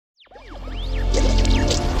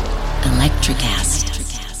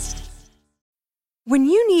Electrocast. When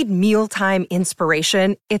you need mealtime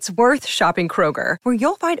inspiration, it's worth shopping Kroger, where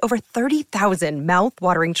you'll find over 30,000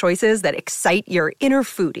 mouth-watering choices that excite your inner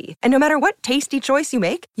foodie. And no matter what tasty choice you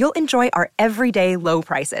make, you'll enjoy our everyday low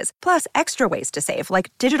prices, plus extra ways to save,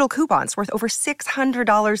 like digital coupons worth over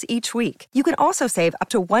 $600 each week. You can also save up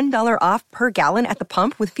to $1 off per gallon at the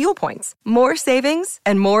pump with fuel points. More savings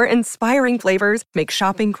and more inspiring flavors make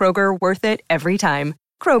shopping Kroger worth it every time.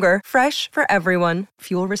 Kroger, fresh for everyone.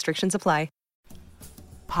 Fuel restrictions apply.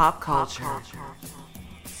 Pop culture,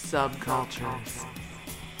 subcultures,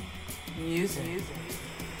 music,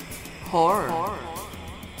 horror,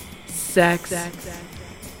 sex,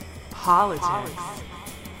 politics,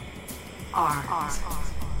 art,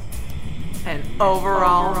 and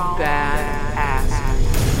overall badass.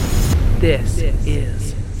 This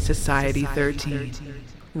is Society 13,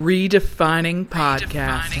 redefining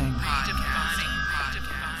podcasting.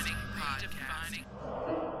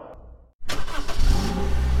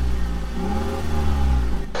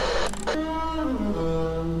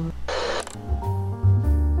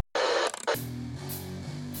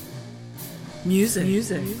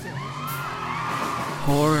 Music.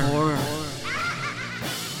 Horror.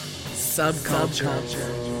 Subculture.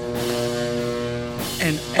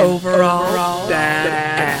 And overall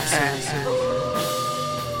badasses.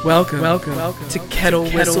 Welcome to Kettle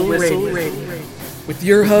Whistle Radio. With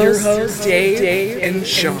your hosts, Dave and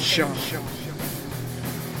Sean.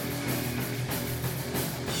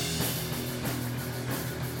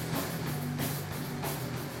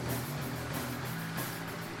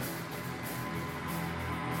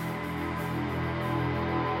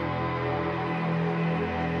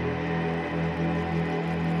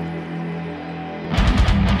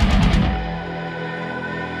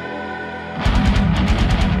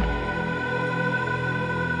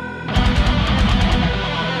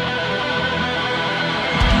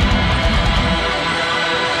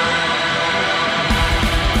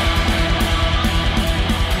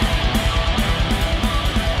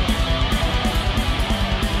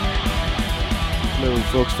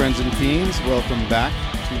 Folks, friends, and fiends, welcome back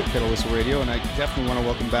to Kettle Whistle Radio, and I definitely want to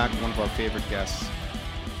welcome back one of our favorite guests.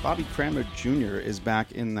 Bobby Kramer Jr. is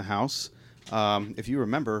back in the house. If you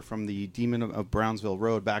remember from the Demon of Brownsville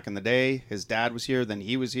Road back in the day, his dad was here, then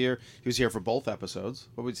he was here. He was here for both episodes.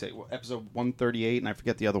 What would you say? Episode 138, and I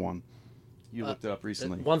forget the other one. You looked it up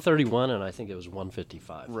recently. 131, and I think it was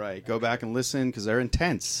 155. Right. Go back and listen, because they're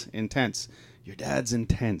intense. Your dad's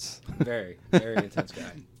intense. Very, very intense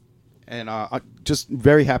guy. And just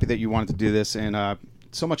very happy that you wanted to do this. And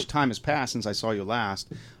so much time has passed since I saw you last.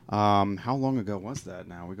 How long ago was that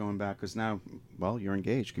now? We're going back because now, well, you're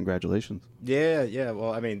engaged. Congratulations. Yeah.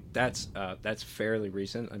 Well, I mean, that's fairly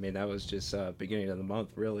recent. I mean, that was just beginning of the month,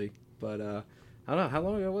 really. But I don't know. How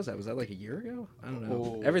long ago was that? Was that like a year ago? I don't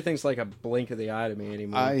know. Oh. Everything's like a blink of the eye to me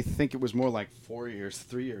anymore. I think it was more like 3 years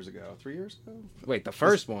ago. 3 years ago? Wait, the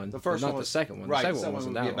first one? The first one not was, the second one. Right, the second one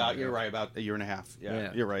wasn't that long ago. You're right, about a year and a half.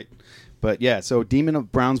 Yeah, you're right. But yeah, so Demon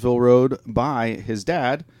of Brownsville Road by his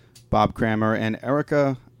dad, Bob Kramer, and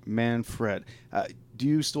Erica Manfred. Do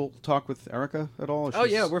you still talk with Erica at all? Oh,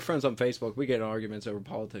 yeah, we're friends on Facebook. We get in arguments over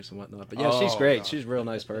politics and whatnot. But yeah, she's great. She's a real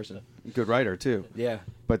nice person. Good writer, too. Yeah.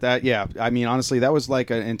 But I mean, honestly, that was like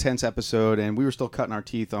an intense episode, and we were still cutting our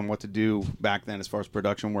teeth on what to do back then as far as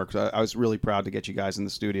production work. So I was really proud to get you guys in the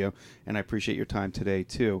studio, and I appreciate your time today,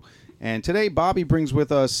 too. And today, Bobby brings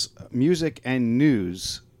with us music and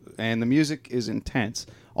news, and the music is intense.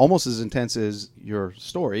 Almost as intense as your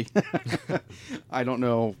story. I don't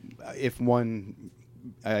know if one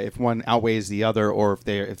outweighs the other or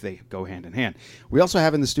if they go hand in hand. We also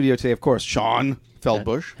have in the studio today, of course, Sean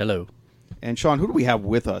Feldbush. Hello. And Sean, who do we have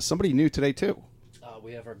with us? Somebody new today too.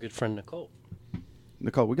 We have our good friend Nicole.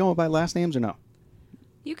 Nicole, we going by last names or no?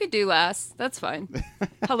 You could do last. That's fine.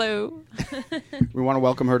 Hello. We want to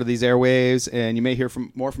welcome her to these airwaves, and you may hear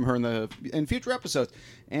more from her in future episodes.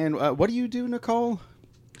 And what do you do, Nicole?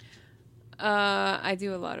 I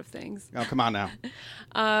do a lot of things. Oh, come on now.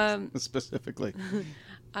 Specifically.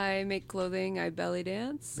 I make clothing. I belly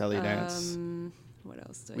dance. Belly dance. What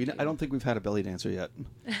else do I do? I don't think we've had a belly dancer yet.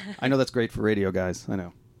 I know that's great for radio, guys. I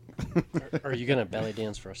know. Are you going to belly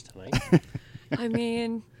dance for us tonight? I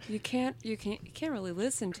mean, you can't really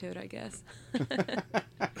listen to it, I guess.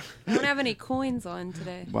 I don't have any coins on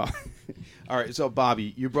today. Well, all right. So,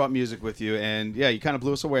 Bobby, you brought music with you, and yeah, you kind of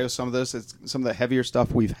blew us away with some of this. It's some of the heavier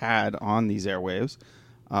stuff we've had on these airwaves.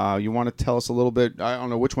 You want to tell us a little bit? I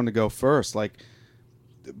don't know which one to go first. Like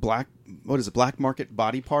black market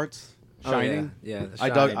body parts. Shining. Oh, yeah.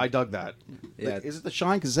 I dug that. Yeah. Is it the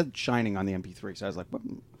Shine? Because it said Shining on the MP3, so I was like, what?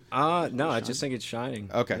 No, I just think it's Shining.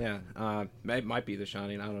 Okay. Yeah. It might be The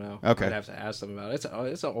Shining. I don't know. Okay. I'd have to ask them about it.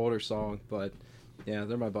 It's an older song, but yeah,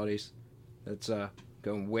 they're my buddies. It's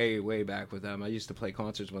going way, way back with them. I used to play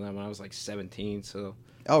concerts with them when I was like 17. So.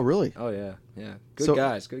 Oh, really? Oh yeah, yeah. Good So-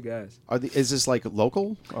 guys. Good guys. Is this like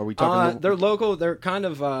local? Are we talking? They're local. They're kind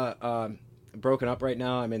of broken up right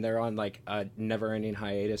now. I mean, they're on like a never-ending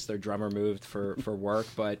hiatus. Their drummer moved for work,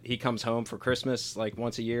 but he comes home for Christmas like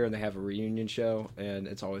once a year, and they have a reunion show, and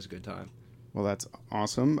it's always a good time. Well, that's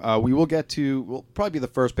awesome. We will get to. Well, probably be the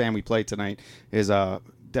first band we play tonight is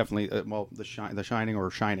definitely the Shining or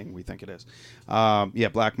Shining, we think it is.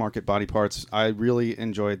 Black Market Body Parts. I really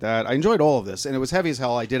enjoyed that. I enjoyed all of this, and it was heavy as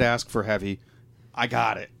hell. I did ask for heavy. I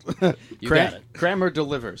got it. You got it. Kramer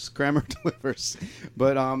delivers.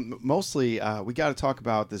 But mostly, we got to talk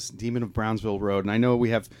about this Demon of Brownsville Road. And I know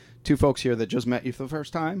we have two folks here that just met you for the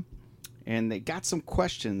first time, and they got some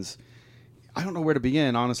questions. I don't know where to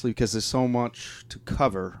begin, honestly, because there's so much to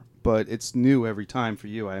cover. But it's new every time for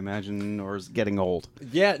you, I imagine, or is it getting old?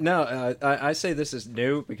 Yeah, no, I say this is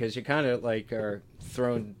new because you kind of like are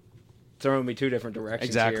throwing me two different directions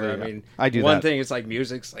Exactly. here. I mean, I do one that. thing is like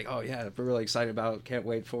music's like, oh yeah, we're really excited about it, can't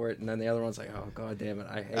wait for it, and then the other one's like, oh god damn it,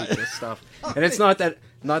 I hate this stuff. And it's not that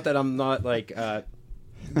I'm not like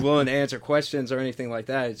willing to answer questions or anything like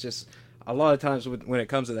that. It's just a lot of times when it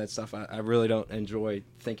comes to that stuff, I really don't enjoy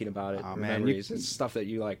thinking about it. Oh, or man, memories. It's stuff that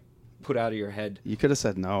you like put out of your head. You could have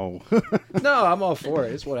said no. No, I'm all for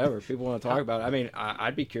it. It's whatever. If people want to talk about it. I mean,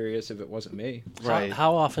 I'd be curious if it wasn't me. Right.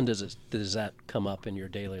 How often does that come up in your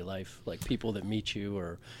daily life? Like people that meet you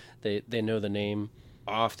or they know the name?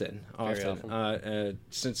 Often. Very often.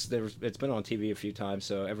 Since it's been on TV a few times,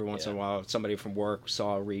 so every once in a while, somebody from work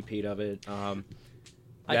saw a repeat of it.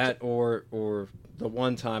 Or the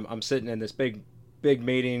one time I'm sitting in this big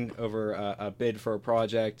meeting over a bid for a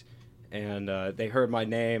project, and they heard my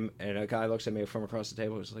name, and a guy looks at me from across the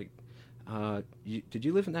table. It's like, did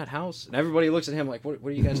you live in that house? And everybody looks at him like, what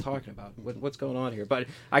are you guys talking about? What's going on here? But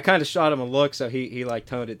I kind of shot him a look, so he like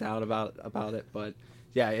toned it down about it. But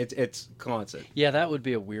yeah, it's constant. Yeah, that would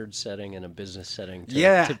be a weird setting in a business setting.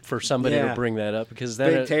 For somebody to bring that up because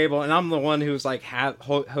that Big table, and I'm the one who's like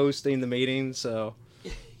hosting the meeting, so.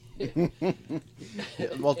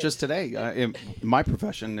 Well, just today, in my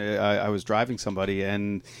profession, I was driving somebody,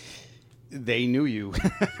 and they knew you.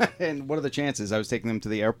 And what are the chances? I was taking them to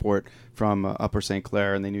the airport from Upper St.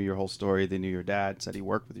 Clair, and they knew your whole story. They knew your dad, said he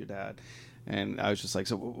worked with your dad. And I was just like,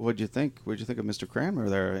 so what'd you think? What'd you think of Mr. Kramer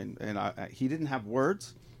there? And he didn't have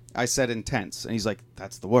words. I said intense. And he's like,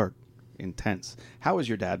 that's the word, intense. How is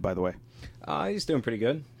your dad, by the way? He's doing pretty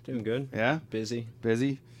good. Doing good. Yeah? Busy.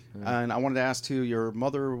 And I wanted to ask, too, your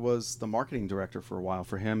mother was the marketing director for a while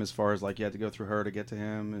for him, as far as, like, you had to go through her to get to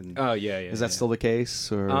him. And Oh, yeah. is that still the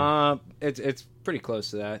case? Or? It's pretty close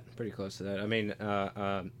to that. I mean,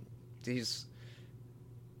 he's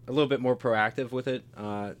a little bit more proactive with it.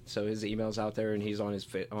 So his email's out there, and he's on his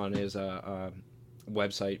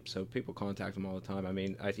website, so people contact him all the time. I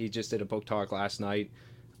mean, he just did a book talk last night,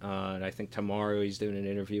 and I think tomorrow he's doing an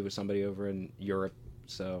interview with somebody over in Europe.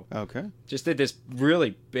 So Okay. just did this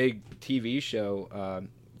really big TV show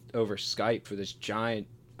over Skype for this giant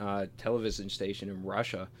television station in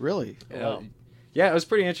Russia. Really? Wow. Yeah, it was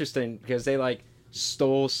pretty interesting because they like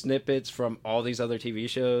stole snippets from all these other TV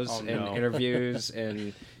shows Oh, and no. interviews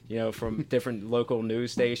and from different local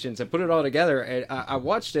news stations and put it all together. And I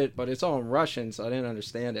watched it, but it's all in Russian, so I didn't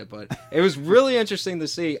understand it. But it was really interesting to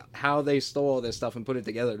see how they stole all this stuff and put it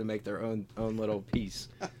together to make their own little piece.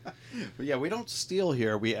 But yeah, we don't steal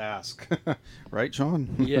here. We ask. Right,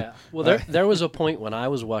 Sean? Yeah. Well, there was a point when I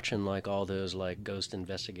was watching like all those like ghost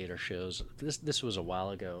investigator shows. This was a while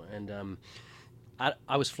ago, and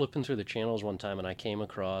I was flipping through the channels one time, and I came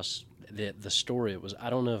across the story. It was, I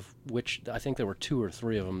don't know which. I think there were 2 or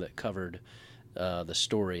 3 of them that covered the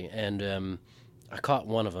story, and I caught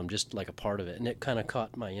one of them, just like a part of it, and it kind of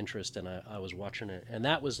caught my interest, and I was watching it, and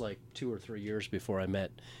that was like 2 or 3 years before I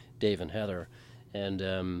met Dave and Heather, and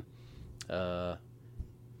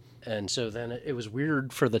so then it was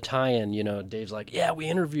weird for the tie-in, Dave's like, yeah, we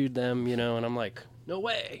interviewed them, and I'm like, no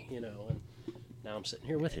way, and now I'm sitting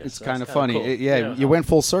here with you. It's so kind that's of kinda funny. cool. You went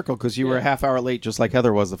full circle because you were a Yeah. half hour late, just like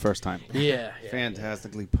Heather was the first time. Yeah.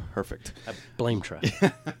 Fantastically perfect. I blame track.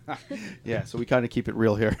 Yeah, so we kind of keep it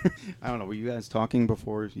real here. I don't know. Were you guys talking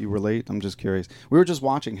before you were late? I'm just curious. We were just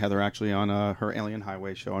watching Heather actually on her Alien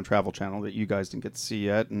Highway show on Travel Channel that you guys didn't get to see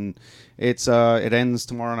yet, and it ends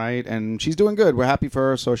tomorrow night, and she's doing good. We're happy for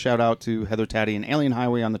her. So shout out to Heather Taddy and Alien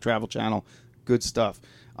Highway on the Travel Channel. Good stuff.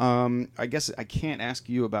 I guess I can't ask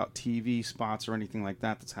you about TV spots or anything like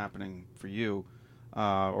that that's happening for you.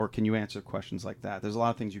 or can you answer questions like that? There's a lot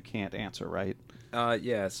of things you can't answer, right?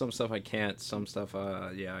 Yeah, some stuff I can't. Some stuff,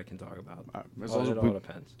 yeah, I can talk about. It all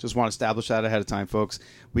depends. Just want to establish that ahead of time, folks.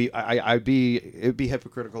 It'd be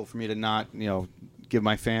hypocritical for me to not, give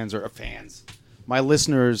my my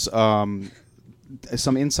listeners,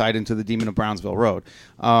 some insight into the Demon of Brownsville Road.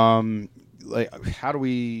 How do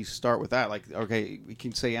we start with that? Like, okay, we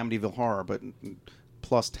can say Amityville Horror, but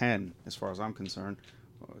plus 10 as far as I'm concerned,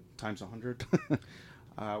 times 100.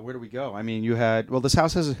 Where do we go? I mean, this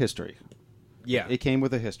house has a history. Yeah. It came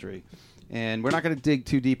with a history. And we're not going to dig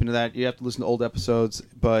too deep into that. You have to listen to old episodes.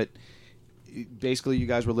 But basically, you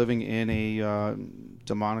guys were living in a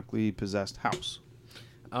demonically possessed house.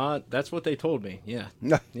 That's what they told me, yeah.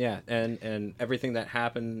 Yeah, and everything that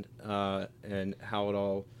happened and how it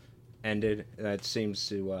all ended, that seems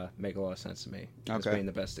to make a lot of sense to me. As being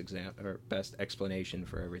the best explanation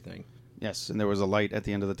for everything. Yes, and there was a light at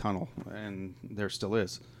the end of the tunnel, and there still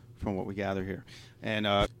is, from what we gather here. And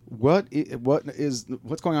what's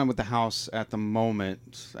going on with the house at the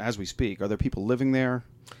moment as we speak? Are there people living there?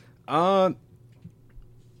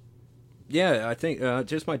 Yeah, I think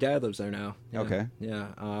just my dad lives there now. Yeah. Okay.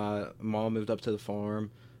 Yeah, Mom moved up to the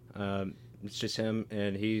farm. It's just him,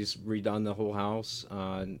 and he's redone the whole house.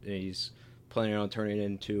 And he's planning on turning it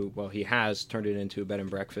into, he has turned it into a bed and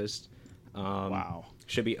breakfast. Wow.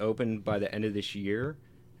 Should be open by the end of this year.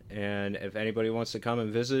 And if anybody wants to come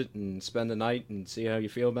and visit and spend the night and see how you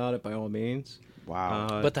feel about it, by all means.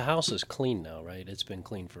 Wow. But the house is clean now, right? It's been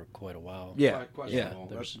clean for quite a while. Yeah.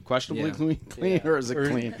 Questionably clean, or is it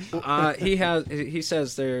clean? He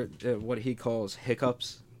says there what he calls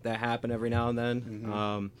hiccups that happen every now and then.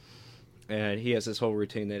 Mm-hmm. And he has this whole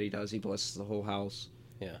routine that he does. He blesses the whole house.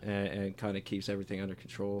 Yeah. And kind of keeps everything under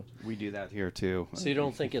control. We do that here too. So you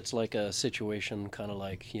don't think it's like a situation kind of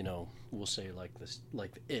like, we'll say like this,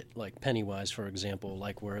 like Pennywise, for example,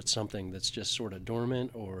 like where it's something that's just sort of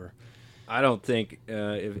dormant, or... I don't think,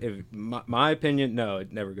 if my opinion, no,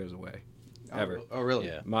 it never goes away, ever. Oh, really?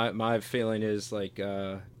 Yeah. My feeling is like,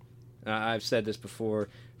 I've said this before,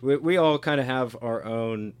 we all kind of have our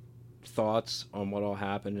own thoughts on what all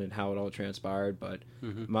happened and how it all transpired, but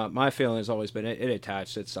my feeling has always been it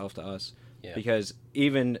attached itself to us. Yeah. Because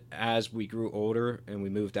even as we grew older and we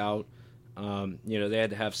moved out, they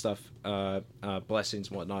had to have stuff, blessings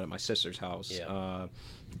and whatnot at my sister's house,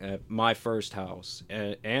 at my first house,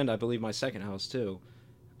 and I believe my second house too.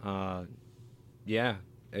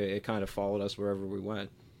 It kind of followed us wherever we went.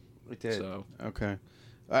 It did. So. Okay.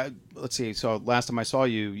 Let's see. So last time I saw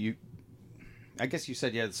you, I guess you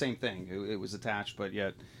said you had the same thing. It was attached, but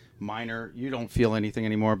yet minor. You don't feel anything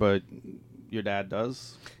anymore, but your dad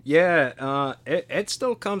does? Yeah. It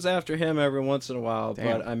still comes after him every once in a while.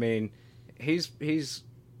 Damn. But, I mean, he's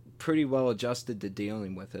pretty well adjusted to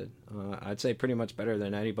dealing with it. I'd say pretty much better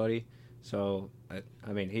than anybody. So,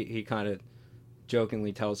 I mean, he kind of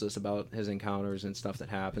jokingly tells us about his encounters and stuff that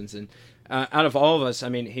happens. And out of all of us, I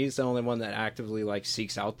mean, he's the only one that actively,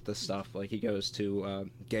 seeks out the stuff. Like, he goes to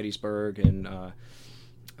Gettysburg and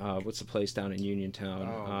what's the place down in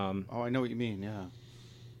Uniontown? I know what you mean, yeah.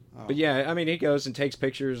 Oh. But, yeah, I mean, he goes and takes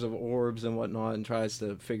pictures of orbs and whatnot and tries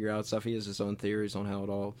to figure out stuff. He has his own theories on how it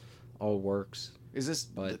all works. Does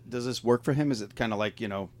this work for him? Is it kind of like, I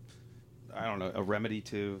don't know, a remedy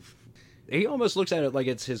to... He almost looks at it like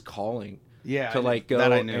it's his calling. Yeah, to go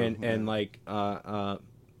that I knew.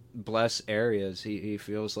 and bless areas. He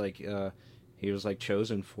feels like he was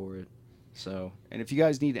chosen for it. So. And if you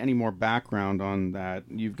guys need any more background on that,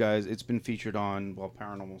 it's been featured on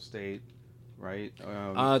Paranormal State, right?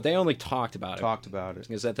 They only talked about it.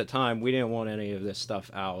 Because at the time we didn't want any of this stuff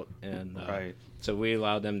out, and right. So we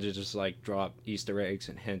allowed them to just drop Easter eggs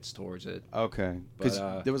and hints towards it. Okay. Because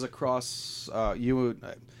there was a cross.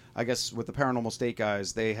 I guess with the Paranormal State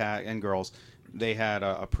guys, they had, and girls, they had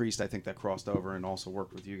a priest, I think, that crossed over and also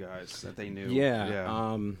worked with you guys that they knew.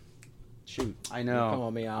 Yeah. Shoot. I know. You're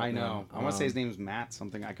calling me out. I know. I want to say his name was Matt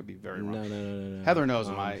something. I could be very wrong. No. Heather knows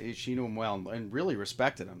him. She knew him well and really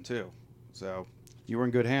respected him, too. So you were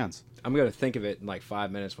in good hands. I'm going to think of it in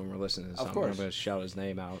 5 minutes when we're listening to something. Of course. I'm going to shout his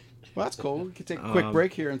name out. Well, that's cool. We can take a quick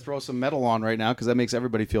break here and throw some metal on right now because that makes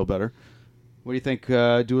everybody feel better. What do you think? Do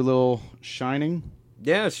a little Shining?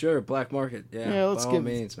 Yeah, sure. Black Market. Yeah, let's by all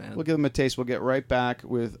means, man. We'll give them a taste. We'll get right back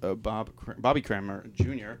with Bobby Kramer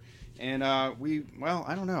Jr. And I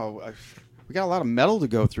don't know. We got a lot of metal to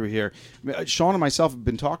go through here. Sean and myself have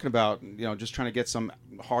been talking about, just trying to get some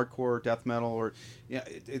hardcore death metal, or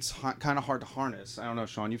it's kind of hard to harness. I don't know,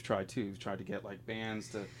 Sean. You've tried too. You've tried to get bands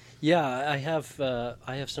to. Yeah, I have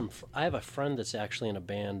a friend that's actually in a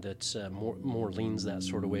band that's more leans that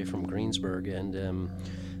sort of way from Greensburg, and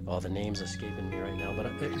the name's escaping me right now. But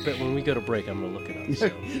when we go to break, I'm gonna look it up.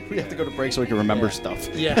 So. We have to go to break so we can remember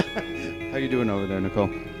stuff. Yeah. How you doing over there, Nicole?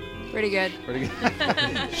 Pretty good. Pretty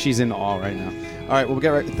good. She's in awe right now. All right, we'll get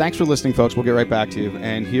right. Thanks for listening, folks. We'll get right back to you.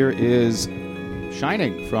 And here is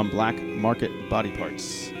Shining from Black Market Body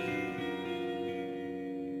Parts.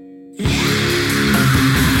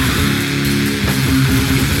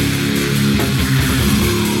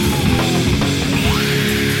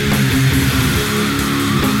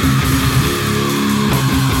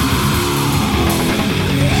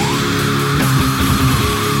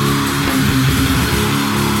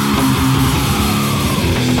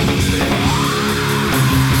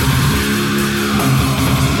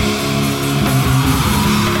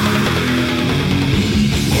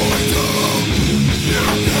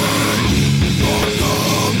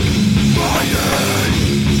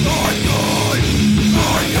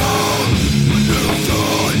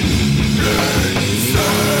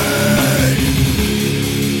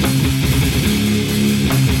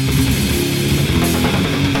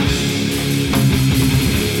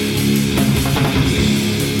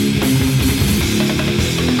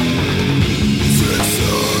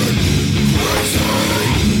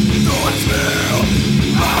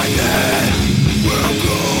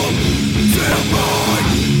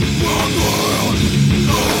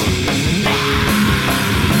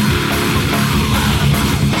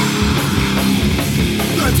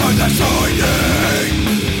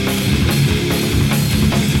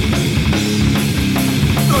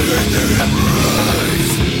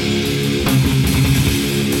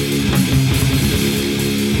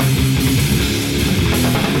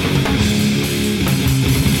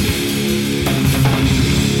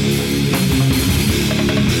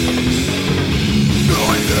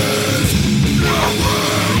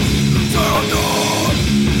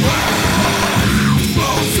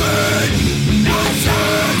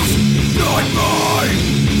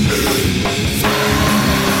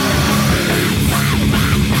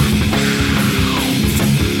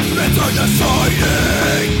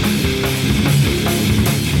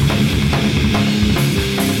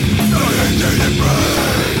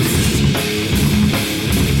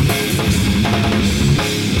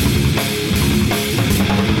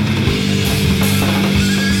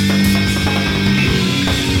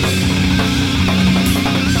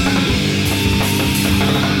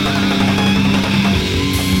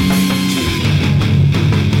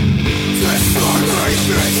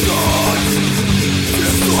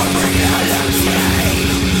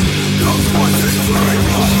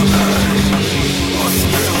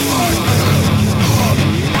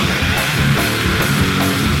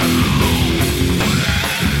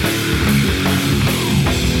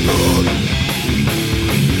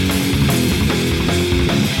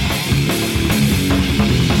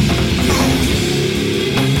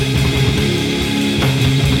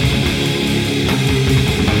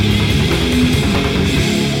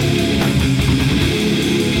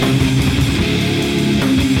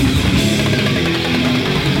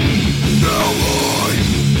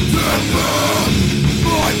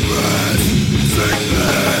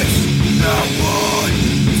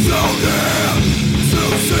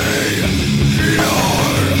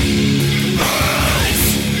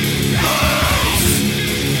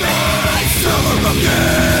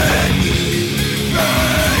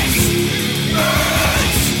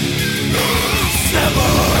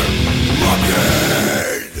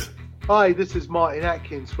 Hi, this is Martin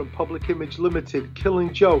Atkins from Public Image Limited,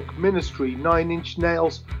 Killing Joke, Ministry, Nine Inch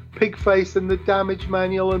Nails, Pigface and the Damage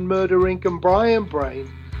Manual and Murder Inc. and Brian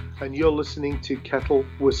Brain, and you're listening to Kettle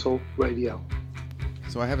Whistle Radio.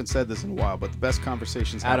 So I haven't said this in a while, but the best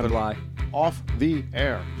conversations Adam happen Bly. off the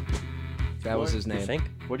air. That was his You name. think?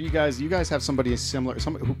 What do you guys have somebody similar,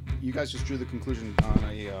 somebody who you guys just drew the conclusion on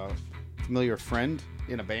a familiar friend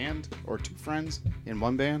in a band, or two friends in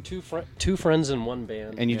one band? Two friends in one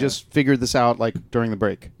band. And you just figured this out like during the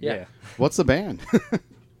break. Yeah. What's the band?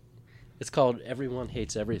 It's called Everyone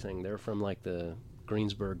Hates Everything. They're from like the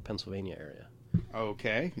Greensburg, Pennsylvania area.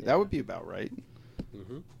 Okay, that would be about right.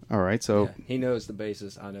 Mm-hmm. All right, so Yeah, he knows the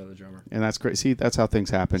bassist. I know the drummer. and that's great. See, that's how things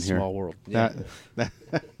happen here. Small world. That's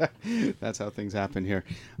how things happen here.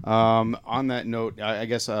 On that note, I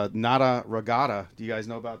guess Nada Regatta. Do you guys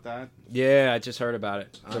know about that? Yeah, I just heard about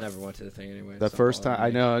it. I never went to the thing anyway. The so first all time, I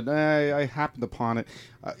know, I happened upon it.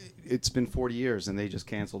 It's been 40 years, and they just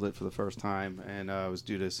canceled it for the first time, and it was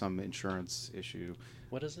due to some insurance issue.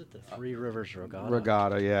 What is it? The Three Rivers Regatta?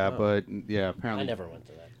 Regatta, yeah, Oh. but yeah, apparently I never went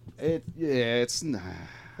to that. it's.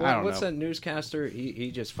 I don't What's know. that newscaster? He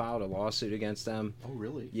just filed a lawsuit against them. Oh,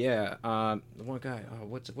 really? Yeah, the one guy.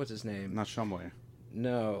 What's his name? Not Shumway.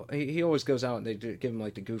 No, he always goes out and they give him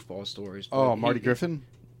like the goofball stories. but Oh, he- Marty Griffin?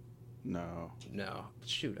 No. No,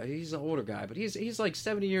 shoot, he's an older guy, but he's like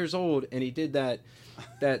 70 years old, and he did that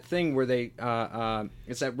thing where they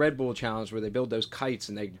it's that Red Bull challenge where they build those kites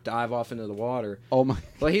and they dive off into the water. Oh my.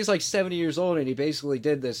 Well, he's like 70 years old, and he basically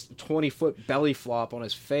did this 20-foot belly flop on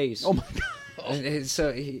his face. Oh my God. And so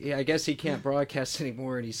I guess he can't broadcast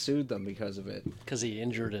anymore, and he sued them because of it. Because he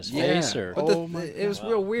injured his face, or But it was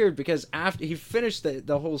real weird because after he finished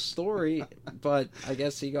the whole story, but I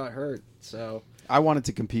guess he got hurt. So I wanted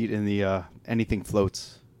to compete in the anything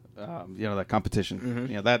floats, that competition.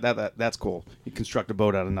 Mm-hmm. That's cool. You construct a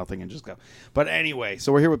boat out of nothing and just go. But anyway,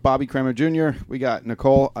 so we're here with Bobby Kramer Jr. We got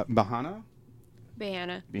Nicole Bahana.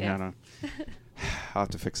 Bahana. Bahana. I'll have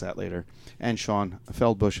to fix that later. And Sean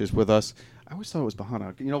Feldbush is with us. I always thought it was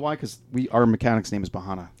Bahana. You know why? Because our mechanic's name is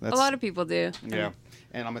Bahana. A lot of people do. Yeah.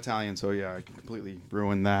 And I'm Italian, so yeah, I completely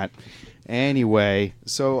ruined that. Anyway,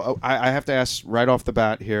 so I have to ask right off the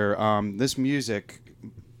bat here, this music,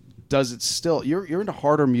 does it still... You're into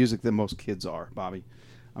harder music than most kids are, Bobby.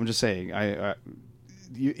 I'm just saying.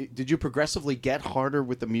 Did you progressively get harder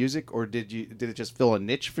with the music, or did it just fill a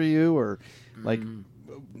niche for you, or like...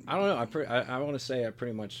 I don't know. I want to say I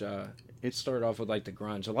pretty much... it started off with like the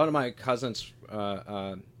grunge. A lot of my cousins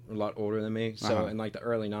a lot older than me, so in like the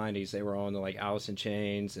early 90s they were on the like Alice in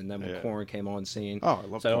Chains, and then when Korn came on scene. Oh, I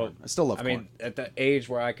love Korn. I still love Korn. I mean, at the age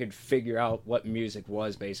where I could figure out what music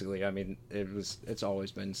was, basically, I mean, it's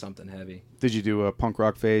always been something heavy. Did you do a punk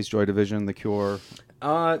rock phase, Joy Division, The Cure?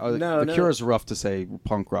 No. The Cure is rough to say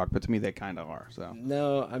punk rock, but to me they kind of are. So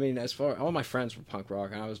no, I mean, all my friends were punk rock,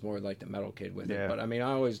 and I was more like the metal kid with it. But I mean,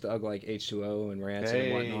 I always dug like H2O and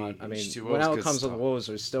Rancid and whatnot. I mean, H2O When is Out good Comes the stuff. Wolves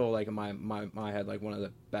was still like in my head like one of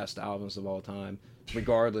the best albums of all time,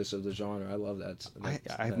 regardless of the genre. I love that.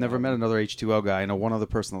 I've never met another H2O guy. I know one other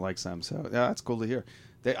person that likes them, so yeah, that's cool to hear.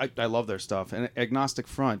 I love their stuff. And Agnostic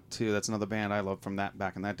Front, too, that's another band I love from that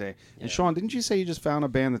back in that day. And Sean, didn't you say you just found a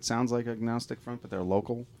band that sounds like Agnostic Front, but they're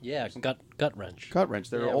local? yeah, Gut Wrench. Gut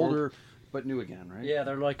Wrench. They're Yeah, older, but new again, right? Yeah,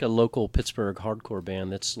 they're like a local Pittsburgh hardcore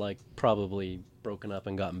band that's like probably broken up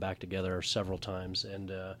and gotten back together several times,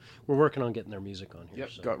 and we're working on getting their music on here.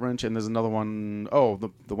 Yep, So. Gut Wrench, and there's another one. Oh,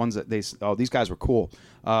 the ones that these guys were cool.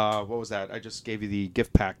 What was that? I just gave you the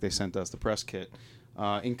gift pack they sent us, the press kit.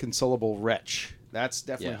 Inconsolable Wretch. That's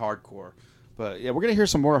definitely hardcore. But yeah, we're gonna hear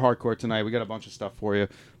some more hardcore tonight. We got a bunch of stuff for you.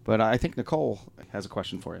 But I think Nicole has a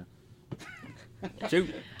question for you.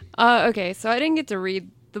 Shoot. Okay, so I didn't get to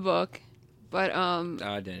read the book, but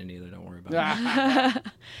I didn't either. Don't worry about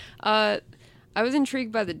it. I was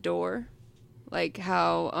intrigued by the door, like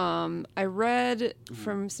how I read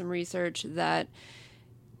from some research that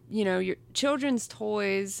your children's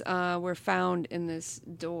toys were found in this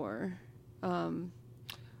door.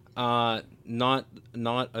 Not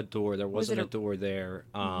a door. There wasn't it a door there.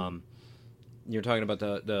 You're talking about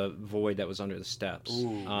the void that was under the steps.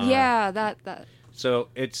 Yeah, that. So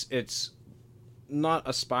it's not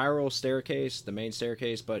a spiral staircase, the main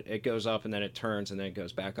staircase, but it goes up and then it turns and then it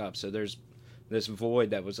goes back up. So there's this void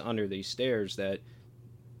that was under these stairs that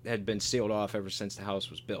had been sealed off ever since the house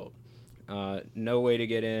was built. No way to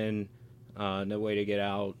get in, no way to get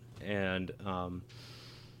out, and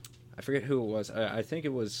I forget who it was. I think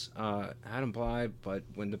it was Adam Bly, but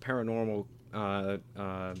when the paranormal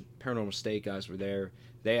state guys were there,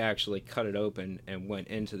 they actually cut it open and went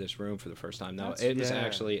into this room for the first time. Now, it was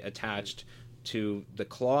actually attached to the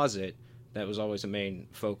closet that was always a main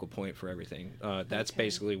focal point for everything. That's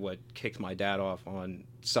basically what kicked my dad off on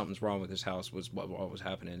something's wrong with his house, was what was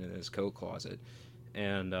happening in his coat closet.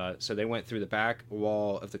 And so they went through the back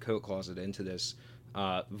wall of the coat closet into this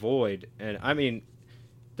void. And, I mean,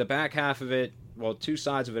 the back half of it, well, two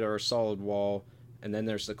sides of it are a solid wall, and then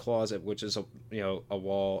there's the closet, which is a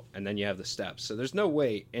wall, and then you have the steps. So there's no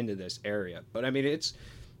way into this area. But, I mean,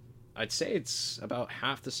 I'd say it's about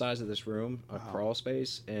half the size of this room, a crawl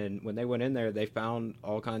space. And when they went in there, they found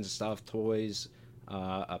all kinds of stuff, toys,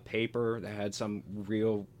 a paper that had some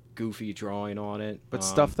real goofy drawing on it. But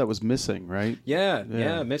stuff that was missing, right? Yeah,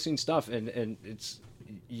 missing stuff. And it's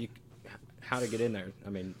how to get in there. I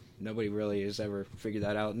mean, nobody really has ever figured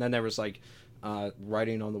that out. And then there was like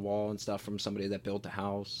writing on the wall and stuff from somebody that built the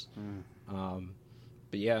house.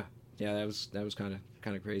 But yeah, that was kind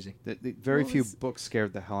of crazy. The very few books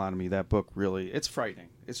scared the hell out of me. That book really, it's frightening.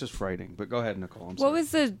 It's just frightening. But go ahead, Nicole. I'm sorry.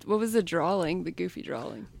 What was the drawing? The goofy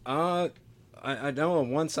drawing? I know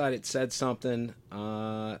on one side it said something.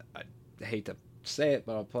 I hate to say it,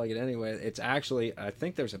 but I'll plug it anyway. It's actually, I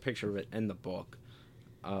think there's a picture of it in the book.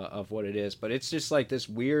 of what it is, but it's just like this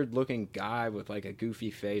weird looking guy with like a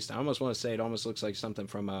goofy face. I almost want to say it almost looks like something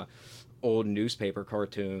from a old newspaper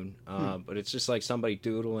cartoon, but it's just like somebody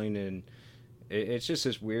doodling, and it's just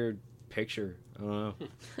this weird picture. I don't know.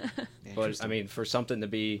 But I mean, for something to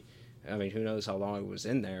be, I mean, who knows how long it was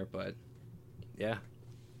in there, but yeah.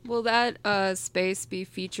 Will that space be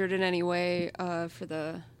featured in any way for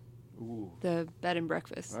the bed and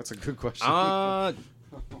breakfast? That's a good question.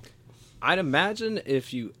 I'd imagine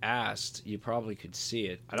if you asked, you probably could see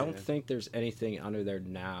it. I don't think there's anything under there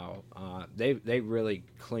now. They really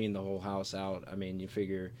cleaned the whole house out. I mean, you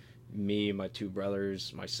figure me, my two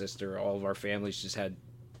brothers, my sister, all of our families just had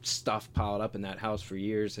stuff piled up in that house for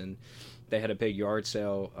years, and they had a big yard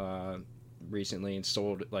sale recently and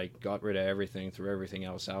sold, like, got rid of everything, threw everything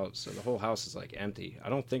else out, so the whole house is like empty. I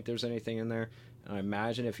don't think there's anything in there, and I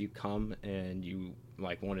imagine if you come and you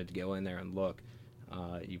like wanted to go in there and look,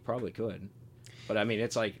 you probably could. But I mean,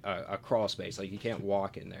 it's like a crawl space, like you can't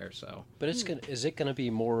walk in there. So, but is it gonna be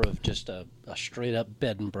more of just a straight up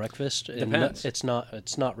bed and breakfast? Depends. It's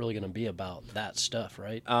not really gonna be about that stuff,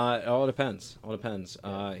 right? It all depends.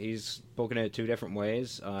 He's booking it 2 different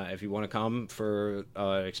ways. If you want to come for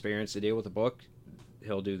experience to deal with the book,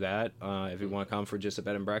 he'll do that. If you want to come for just a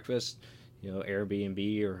bed and breakfast, you know,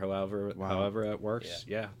 Airbnb or however it works.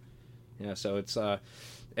 Yeah. So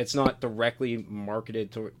it's not directly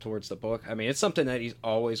marketed towards the book. I mean, it's something that he's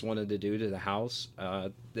always wanted to do to the house.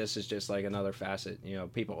 This is just like another facet. You know,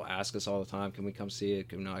 people ask us all the time, can we come see it?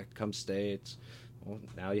 Can I come stay? Well,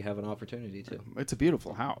 now you have an opportunity to. It's a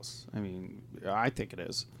beautiful house. I mean, I think it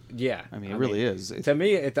is. Yeah. I mean, it really is. To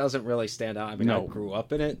me, it doesn't really stand out. I mean, I grew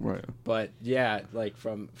up in it. Right. But yeah, like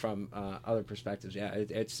from other perspectives, yeah,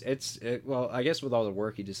 it's well, I guess with all the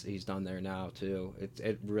work he's done there now too,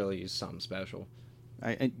 it really is something special.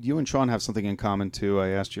 You and Sean have something in common too. I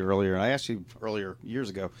asked you earlier years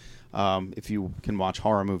ago if you can watch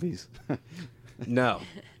horror movies. No.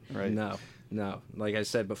 Right. No. Like I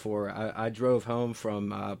said before, I drove home from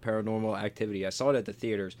Paranormal Activity. I saw it at the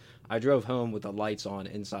theaters. I drove home with the lights on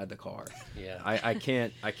inside the car. Yeah. I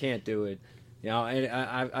can't do it. You know, and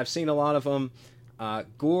I've seen a lot of them.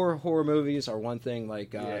 Gore horror movies are one thing,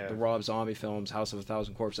 like the Rob Zombie films, House of a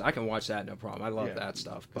Thousand Corpses. I can watch that, no problem. I love that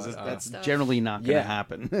stuff. But that's generally not going to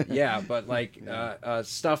happen. Yeah, but like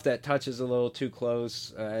stuff that touches a little too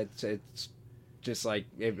close, it's just like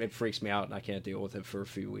it freaks me out, and I can't deal with it for a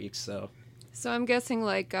few weeks. So I'm guessing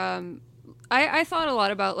like I thought a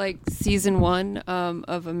lot about like season 1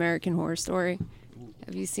 of American Horror Story.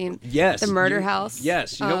 Have you seen the Murder House?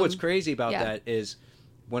 Yes. You know what's crazy about that is,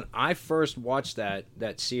 when I first watched that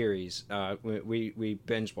series, we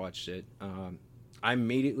binge watched it. I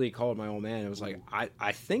immediately called my old man. It was like,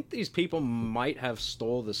 I think these people might have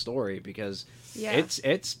stole the story, because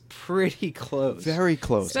it's pretty close, very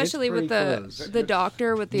close, especially with the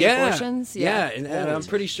doctor with the abortions. And I'm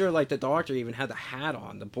pretty sure like the doctor even had the hat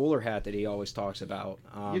on, the bowler hat that he always talks about.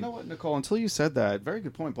 You know what, Nicole? Until you said that, very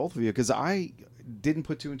good point, both of you, because I didn't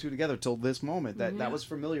put 2 and 2 together till this moment. That was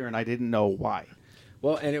familiar, and I didn't know why.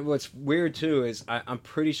 Well, and what's weird too is I'm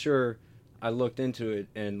pretty sure I looked into it,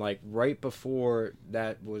 and like right before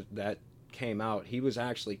that came out, he was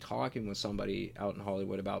actually talking with somebody out in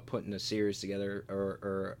Hollywood about putting a series together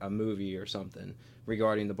or a movie or something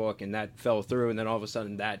regarding the book, and that fell through, and then all of a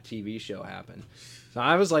sudden that TV show happened. So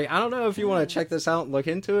I was like, I don't know if you want to check this out and look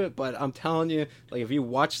into it, but I'm telling you, like, if you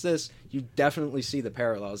watch this, you definitely see the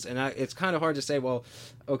parallels. And it's kind of hard to say, well,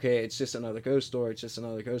 okay, it's just another ghost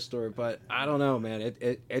story, but I don't know, man.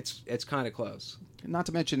 It's kind of close. Not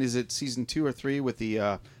to mention, is it season 2 or 3 with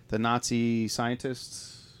the Nazi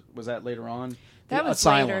scientists? Was that later on? That was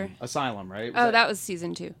later. Asylum, right? That was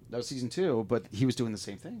season 2. That was season 2, but he was doing the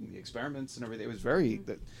same thing, the experiments and everything. It was very.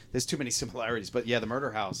 There's too many similarities, but yeah, the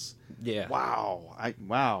Murder House. Yeah. Wow.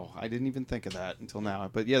 I didn't even think of that until now.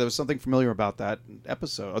 But yeah, there was something familiar about that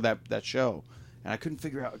episode or that show, and I couldn't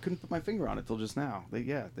put my finger on it till just now.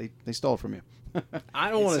 They stole it from you.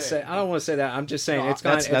 I don't want to say that. I'm just saying it's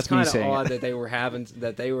kind of odd that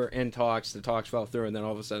they were in talks. The talks fell through, and then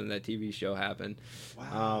all of a sudden that TV show happened.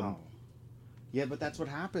 Wow. Yeah, but that's what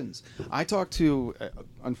happens. I talk to,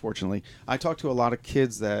 unfortunately, a lot of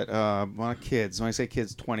kids that, when I say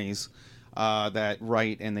kids, 20s, that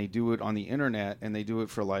write, and they do it on the internet, and they do it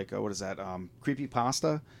for like,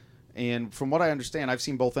 creepypasta. And from what I understand, I've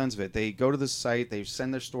seen both ends of it. They go to the site, they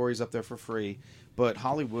send their stories up there for free, but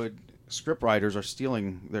Hollywood scriptwriters are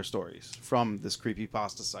stealing their stories from this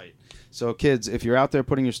creepypasta site. So kids, if you're out there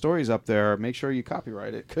putting your stories up there, make sure you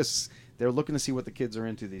copyright it, because they're looking to see what the kids are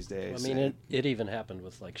into these days. I mean, it even happened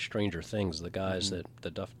with like Stranger Things. The guys that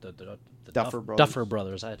the Duffer Brothers. Duffer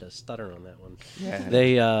Brothers. I had to stutter on that one.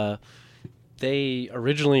 Yeah. They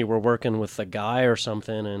originally were working with a guy or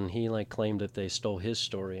something, and he like claimed that they stole his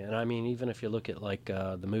story. And I mean, even if you look at like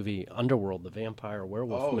the movie Underworld, the vampire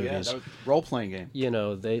werewolf movies, role playing game. You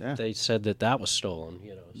know, they said that was stolen.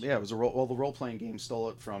 You know, yeah, it was the role playing game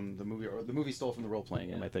stole it from the movie, or the movie stole it from the role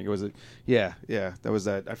playing game. I think it was that was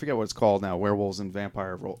that. I forget what it's called now, Werewolves and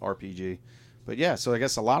Vampire RPG. But yeah, so I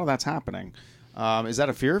guess a lot of that's happening. Is that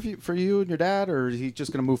a fear for you and your dad, or is he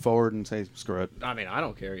just going to move forward and say screw it? I mean, I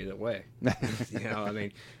don't care either way. You know, I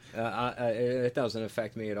mean, it doesn't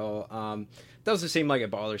affect me at all. Doesn't seem like it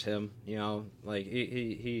bothers him. You know, like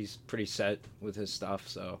he's pretty set with his stuff.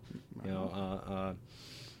 So, you know,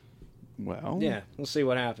 well, yeah, we'll see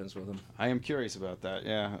what happens with him. I am curious about that.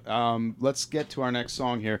 Yeah. Let's get to our next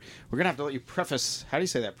song here. We're gonna have to let you preface. How do you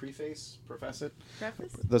say that? Preface it.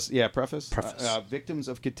 Preface. Preface. Victims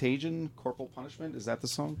of Contagion, Corporal Punishment. Is that the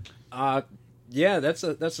song? Yeah, that's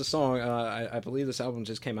a song. I believe this album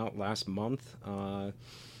just came out last month.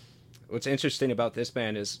 What's interesting about this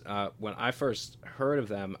band is when I first heard of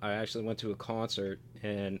them, I actually went to a concert,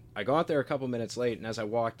 and I got there a couple minutes late, and as I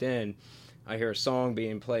walked in, I hear a song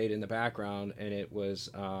being played in the background, and it was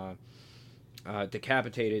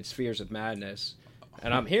Decapitated Spheres of Madness.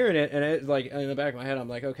 And I'm hearing it, and it, like, in the back of my head, I'm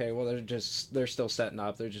like, okay, well, they're still setting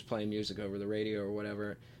up. They're just playing music over the radio or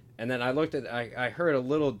whatever. And then I heard a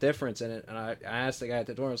little difference in it, and I asked the guy at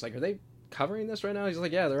the door, I was like, are they covering this right now? He's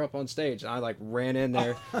like, yeah, they're up on stage. And I, like, ran in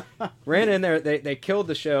there. They killed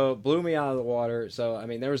the show, blew me out of the water. So, I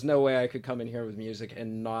mean, there was no way I could come in here with music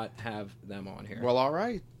and not have them on here. Well, all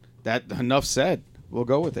right. That enough said. We'll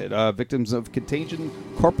go with it. Victims of Contagion,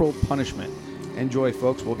 Corporal Punishment. Enjoy,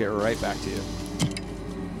 folks. We'll get right back to you.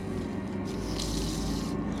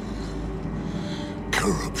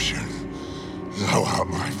 Corruption. Thou art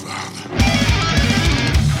my father.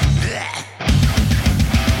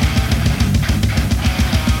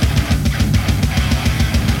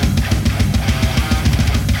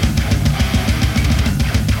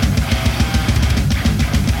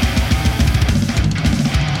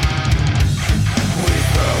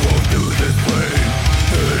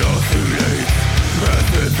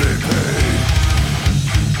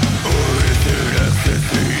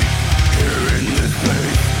 Here in this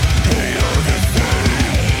place, they are the same.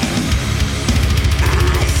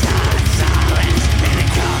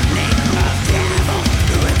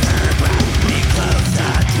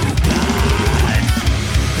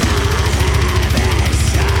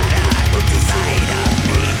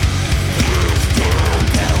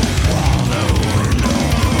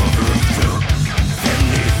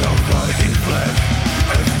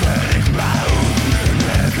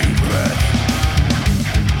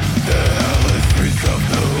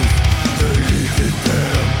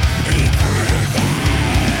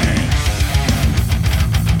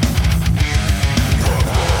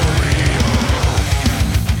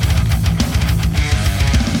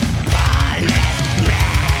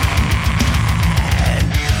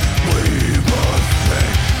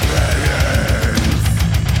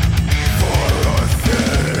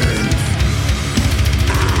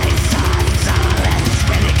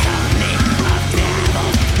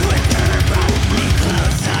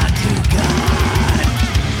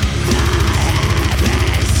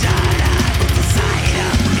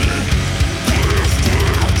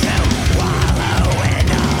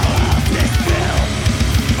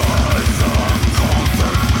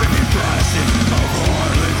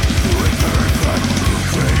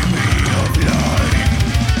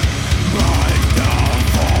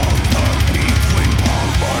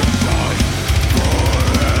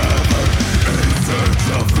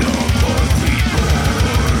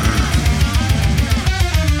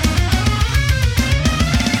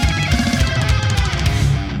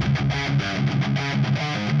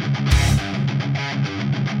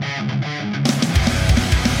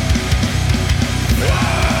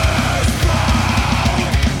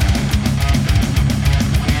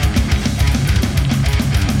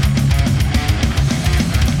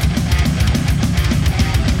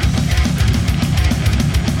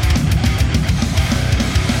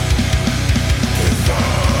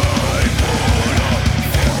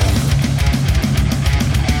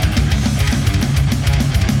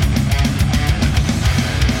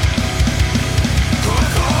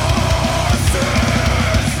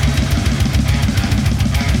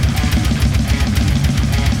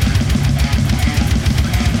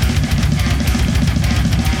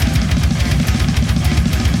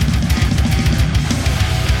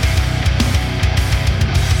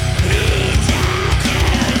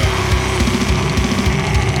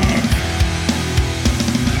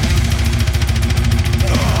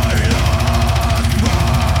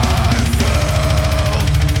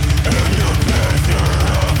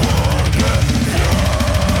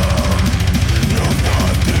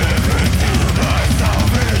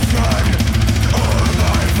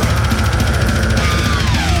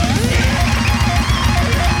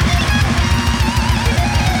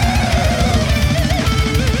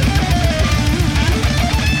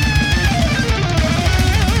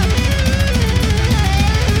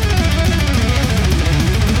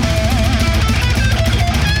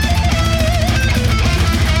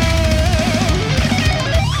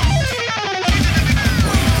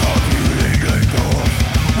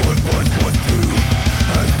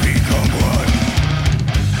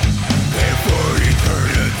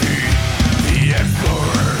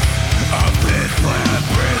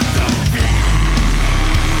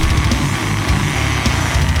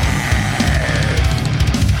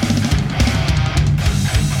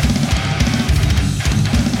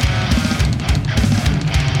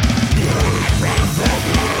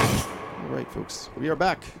 Folks, we are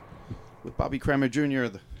back with Bobby Kramer Jr.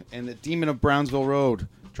 And the Demon of Brownsville Road,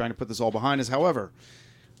 trying to put this all behind us. However,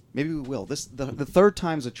 maybe we will. The third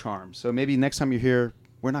time's a charm, so maybe next time you're here,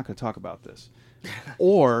 we're not going to talk about this.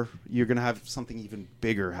 Or you're going to have something even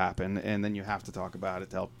bigger happen, and then you have to talk about it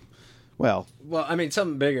to help. Well, I mean,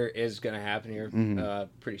 something bigger is going to happen here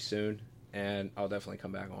pretty soon, and I'll definitely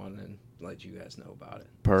come back on and let you guys know about it.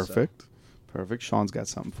 Perfect. Perfect. Sean's got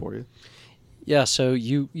something for you. Yeah, so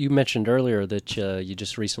you mentioned earlier that you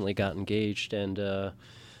just recently got engaged, and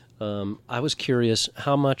I was curious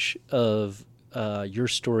how much of your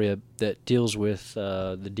story that deals with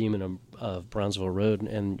the Demon of Brownsville Road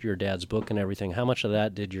and your dad's book and everything, how much of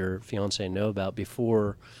that did your fiance know about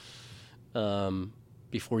before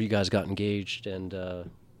you guys got engaged and,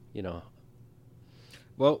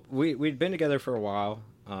 Well, we'd been together for a while,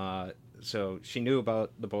 so she knew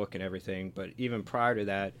about the book and everything, but even prior to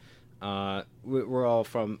that, we're all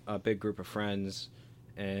from a big group of friends,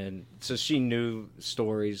 and so she knew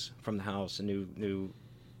stories from the house and knew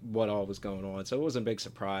what all was going on, so it wasn't a big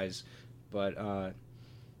surprise. But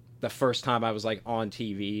the first time I was like on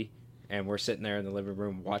TV and we're sitting there in the living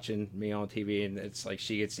room watching me on TV, and it's like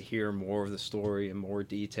she gets to hear more of the story in more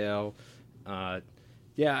detail.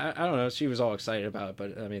 Yeah, I don't know. She was all excited about it,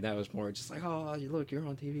 but I mean, that was more just like, oh, look, you're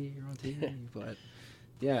on TV. But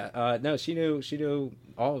yeah, no, she knew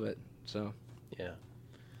all of it. So yeah.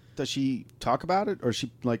 Does she talk about it, or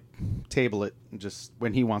she like table it and just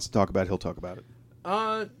when he wants to talk about it, he'll talk about it?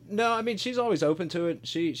 No, I mean, she's always open to it.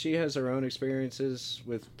 She has her own experiences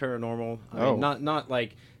with paranormal. I mean, not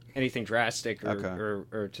like anything drastic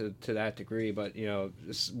or to that degree, but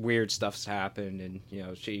this weird stuff's happened, and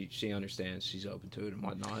she understands. She's open to it and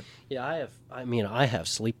whatnot. Yeah, I have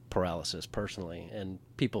sleep paralysis personally, and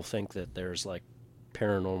people think that there's like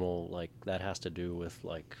paranormal, like that has to do with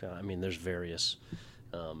like there's various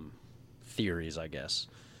theories, I guess.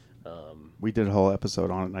 We did a whole episode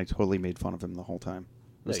on it, and I totally made fun of him the whole time.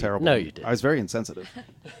 It was terrible. No, you didn't. I was very insensitive.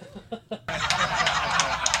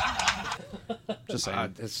 Just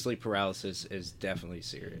saying. Sleep paralysis is definitely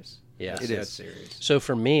serious. Yeah, it is serious. So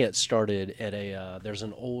for me, it started at there's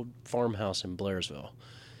an old farmhouse in Blairsville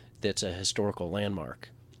that's a historical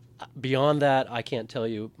landmark. Beyond that, I can't tell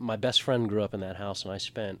you. My best friend grew up in that house, and I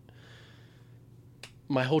spent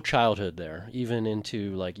my whole childhood there, even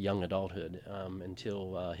into like young adulthood,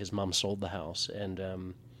 until his mom sold the house.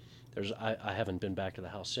 And I haven't been back to the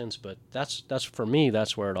house since, but that's for me,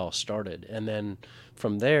 that's where it all started. And then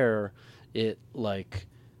from there, it like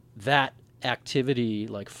that activity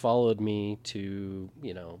like followed me to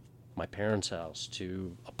my parents' house,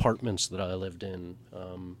 to apartments that I lived in.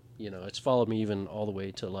 It's followed me even all the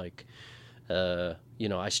way to like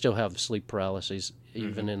I still have sleep paralysis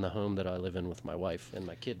even in the home that I live in with my wife and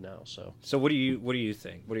my kid now. So what do you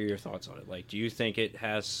think? What are your thoughts on it? Like, do you think it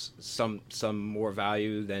has some more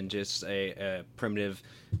value than just a primitive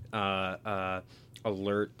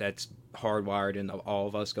alert that's hardwired into all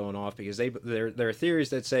of us going off? Because there are theories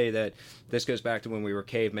that say that this goes back to when we were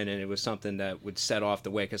cavemen, and it was something that would set off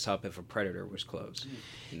to wake us up if a predator was close.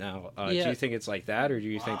 Now, do you think it's like that, or do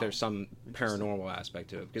you think there's some paranormal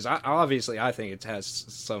aspect to it? Because I think it has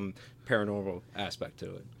some paranormal aspect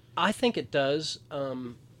to it. I think it does,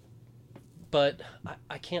 but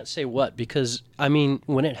I can't say what, because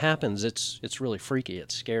when it happens, it's really freaky.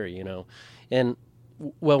 It's scary, and.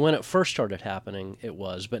 Well, when it first started happening, it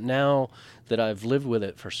was. But now that I've lived with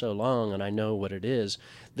it for so long and I know what it is,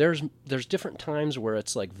 there's different times where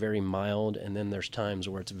it's like very mild, and then there's times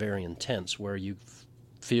where it's very intense, where you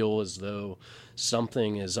feel as though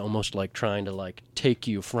something is almost like trying to like take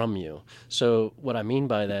you from you. So what I mean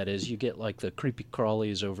by that is you get like the creepy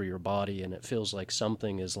crawlies over your body, and it feels like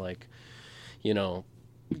something is like, you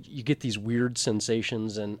get these weird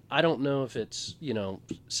sensations. And I don't know if it's,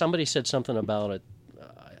 somebody said something about it.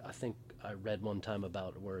 I think I read one time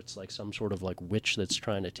about where it's like some sort of like witch that's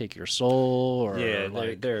trying to take your soul, or there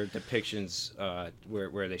are depictions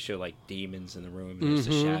where they show like demons in the room, and there's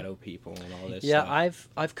the shadow people and all this. Yeah, stuff.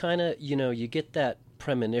 I've kind of you get that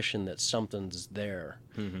premonition that something's there,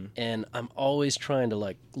 and I'm always trying to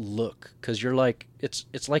like look, because you're like it's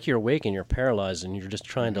like you're awake and you're paralyzed, and you're just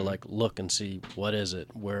trying to like look and see what is it,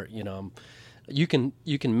 where you can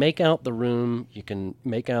make out the room, you can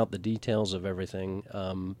make out the details of everything,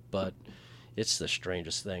 but it's the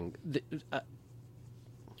strangest thing.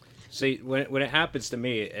 See, when it happens to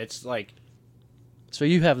me, it's like. So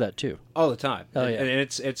you have that too? All the time. Oh, yeah. And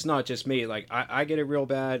it's not just me. Like, I get it real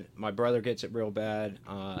bad. My brother gets it real bad.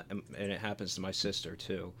 And it happens to my sister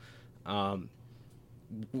too.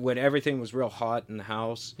 When everything was real hot in the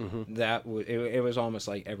house, it was almost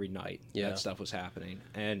like every night that stuff was happening.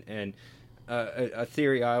 And a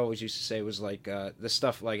theory I always used to say was like the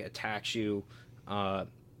stuff like attacks you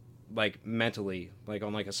like mentally, like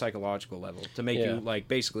on like a psychological level, to make you like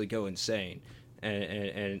basically go insane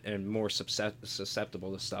and more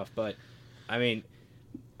susceptible to stuff. But I mean,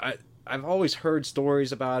 I've always heard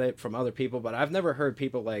stories about it from other people, but I've never heard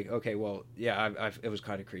people like, okay, well, yeah, it was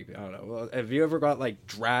kind of creepy. I don't know. Well, have you ever got like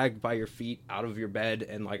dragged by your feet out of your bed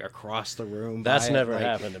and like across the room? That's never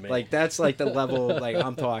happened to me. Like that's like the level like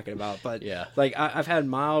I'm talking about. But yeah, like I've had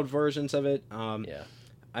mild versions of it.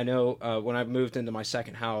 I know when I moved into my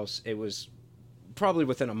second house, it was probably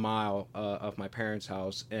within a mile of my parents'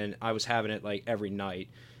 house, and I was having it like every night.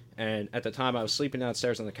 And at the time, I was sleeping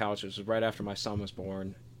downstairs on the couch. It was right after my son was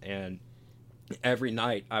born, and every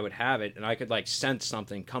night I would have it, and I could like sense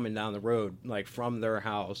something coming down the road, like from their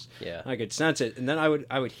house. Yeah, I could sense it, and then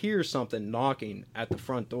I would hear something knocking at the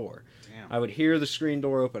front door. Damn. I would hear the screen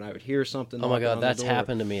door open. I would hear something. Oh my knocking God, on that's the door.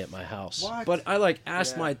 happened to me at my house. What? But I like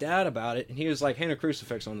asked my dad about it, and he was like, "Hang a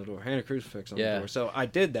crucifix on the door. Hang a crucifix on the door." So I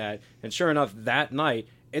did that, and sure enough, that night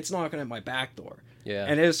it's knocking at my back door. Yeah.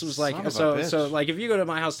 And this was like Son of a so bitch. like if you go to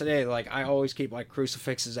my house today, like I always keep like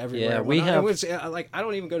crucifixes everywhere. Yeah, When we have- like I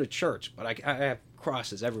don't even go to church, but I have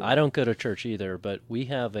crosses everywhere. I don't go to church either, but we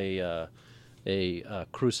have a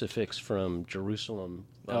crucifix from Jerusalem,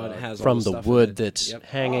 and it has all from the the stuff in wood it. that's Yep.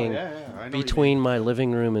 hanging I know between my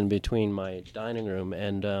living room and between my dining room,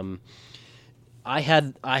 and I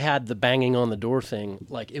had the banging on the door thing.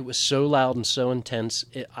 Like, it was so loud and so intense.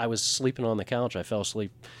 I was sleeping on the couch. I fell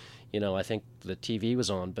asleep. I think the TV was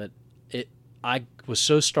on, but I was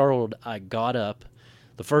so startled. I got up.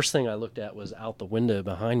 The first thing I looked at was out the window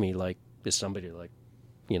behind me, like, is somebody like,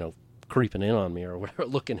 creeping in on me or whatever,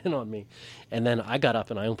 looking in on me. And then I got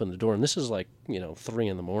up and I opened the door, and this is like, 3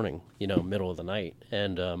 a.m, middle of the night.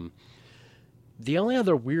 And the only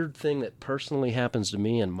other weird thing that personally happens to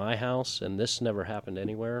me in my house, and this never happened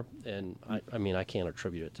anywhere, and I mean, I can't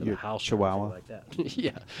attribute it to the house Chihuahua? or anything like that.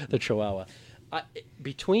 Yeah, the Chihuahua.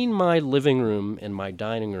 Between my living room and my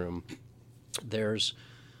dining room, there's,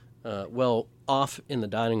 off in the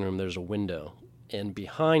dining room, there's a window. And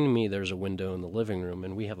behind me, there's a window in the living room,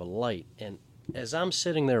 and we have a light. And as I'm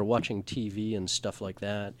sitting there watching TV and stuff like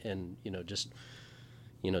that, and, just,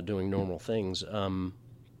 doing normal things,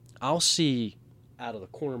 I'll see out of the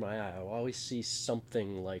corner of my eye, I'll always see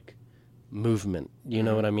something like movement. You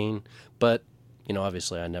know what I mean? But,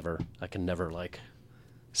 obviously I can never, like,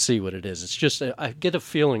 see what it is. It's just, I get a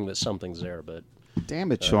feeling that something's there, but...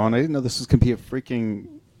 Damn it, Sean. I didn't know this was going to be a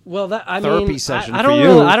freaking... Well, therapy session I for don't you.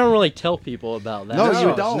 really, I don't really tell people about that. No,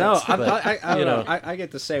 you don't. No, But, I don't know. I get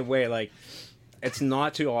the same way. Like, it's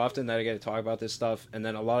not too often that I get to talk about this stuff, and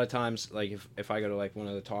then a lot of times, like if I go to like one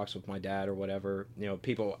of the talks with my dad or whatever,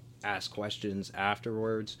 people ask questions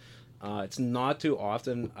afterwards. It's not too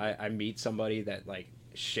often I meet somebody that like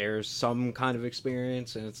shares some kind of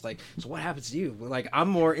experience, and it's like, so what happens to you? Like, I'm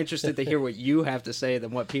more interested to hear what you have to say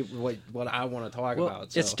than what I want to talk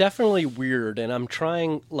about. So. It's definitely weird, and I'm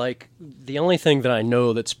trying, like, the only thing that I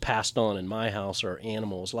know that's passed on in my house are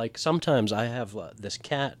animals. Like, sometimes I have this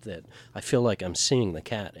cat that I feel like I'm seeing the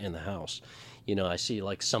cat in the house. I see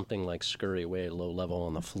like something like scurry away at low level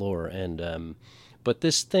on the floor, and but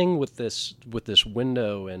this thing with this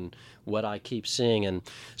window and what I keep seeing, and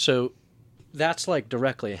so that's like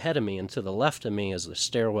directly ahead of me, and to the left of me is the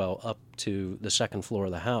stairwell up to the second floor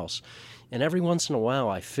of the house. And every once in a while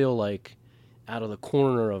I feel like out of the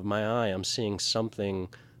corner of my eye I'm seeing something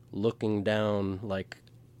looking down, like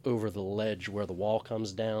over the ledge where the wall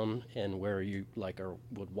comes down and where you like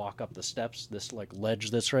would walk up the steps, this like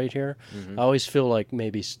ledge that's right here. Mm-hmm. I always feel like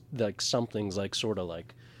maybe like something's like sort of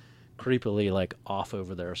like creepily like off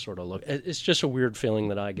over there, sort of look. It's just a weird feeling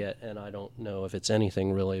that I get, and I don't know if it's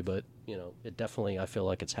anything really, but it definitely, I feel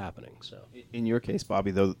like it's happening. So in your case,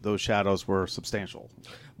 Bobby, those shadows were substantial.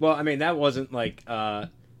 Well, I mean, that wasn't like I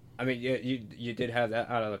mean, you did have that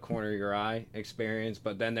out of the corner of your eye experience,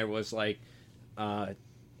 but then there was like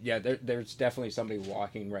there's definitely somebody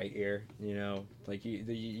walking right here, like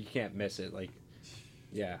you can't miss it, like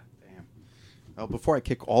yeah. Well, before I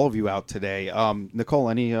kick all of you out today, Nicole,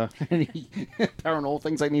 any paranormal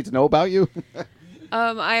things I need to know about you?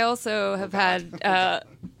 I also have had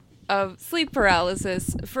sleep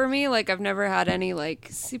paralysis. For me, like, I've never had any like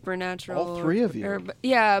supernatural. All three of you.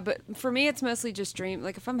 But for me, it's mostly just dream.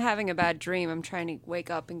 Like, if I'm having a bad dream, I'm trying to wake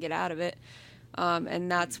up and get out of it, and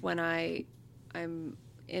that's when I'm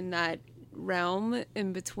in that realm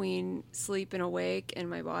in between sleep and awake, and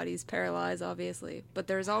my body's paralyzed, obviously, but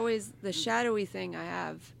there's always the shadowy thing I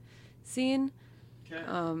have seen.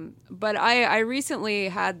 But I recently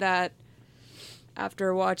had that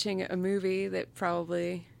after watching a movie that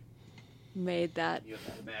probably made that. You have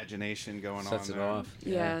that imagination going Sets on it there. off.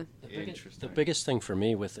 Yeah. Interesting. The biggest thing for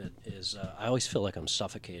me with it is I always feel like I'm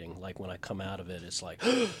suffocating. Like when I come out of it, it's like,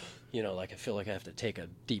 like I feel like I have to take a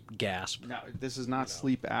deep gasp. Now, this is not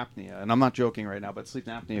sleep apnea, and I'm not joking right now, but sleep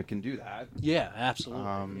apnea can do that. Yeah,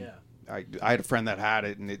 absolutely. Yeah. I had a friend that had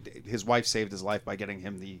it, and his wife saved his life by getting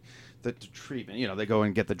him the treatment. They go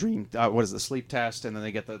and get the the sleep test, and then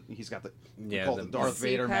he's got the Darth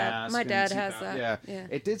Vader CPAP. mask. My and dad CPAP. has that. Yeah.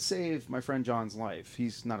 It did save my friend John's life.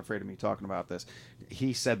 He's not afraid of me talking about this.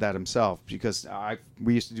 He said that himself because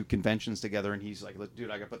we used to do conventions together, and he's like, "Look,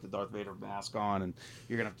 dude, I got to put the Darth Vader mask on, and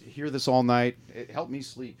you're gonna have to hear this all night." It helped me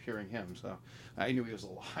sleep hearing him, so I knew he was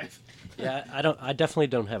alive. Yeah, I definitely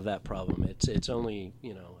don't have that problem. It's only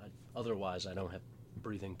otherwise I don't have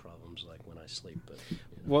breathing problems like when I sleep. But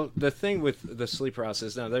Well, the thing with the sleep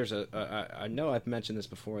paralysis, now there's I know I've mentioned this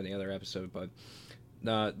before in the other episode, but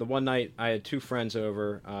the one night I had two friends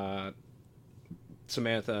over,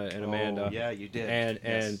 Samantha and Amanda. Oh, yeah, you did.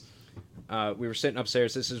 And we were sitting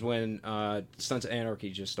upstairs. This is when Sons of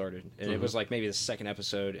Anarchy just started, and it was like maybe the second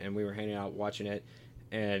episode, and we were hanging out watching it,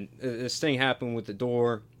 and this thing happened with the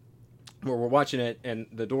door, where we're watching it, and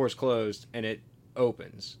the door's closed, and it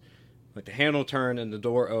opens. Like the handle turned and the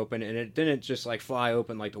door opened, and it didn't just like fly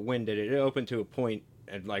open like the wind did. It opened to a point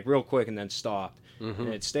and like real quick and then stopped. And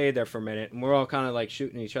it stayed there for a minute, and we're all kind of like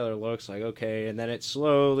shooting each other looks like, okay, and then it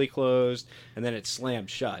slowly closed, and then it slammed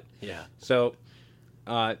shut. yeah. So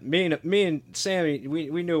me and Sammy,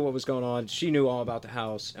 we knew what was going on. She knew all about the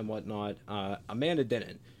house and whatnot. Amanda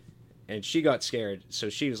didn't. And she got scared, so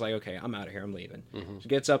she was like, okay, I'm out of here, I'm leaving. She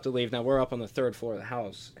gets up to leave. Now we're up on the third floor of the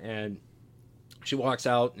house, and she walks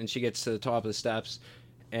out, and she gets to the top of the steps,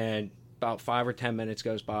 and about 5 or 10 minutes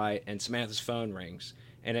goes by, and Samantha's phone rings,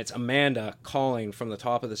 and it's Amanda calling from the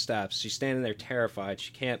top of the steps. She's standing there terrified.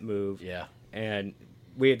 She can't move. Yeah. And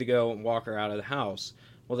we had to go and walk her out of the house.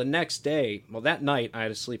 Well, that night, I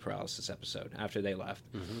had a sleep paralysis episode after they left.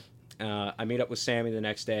 I meet up with Sammy the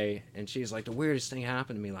next day, and she's like, the weirdest thing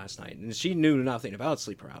happened to me last night. And she knew nothing about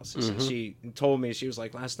sleep paralysis. And she told me, she was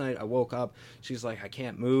like, last night I woke up. She's like, I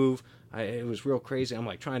can't move. It was real crazy. I'm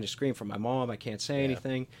like trying to scream for my mom. I can't say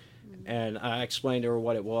anything. And I explained to her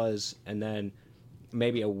what it was. And then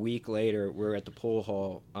maybe a week later, we're at the pool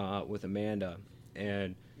hall with Amanda.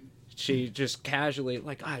 And she just casually,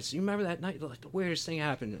 like, guys, you remember that night? Like, the weirdest thing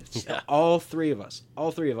happened. All three of us,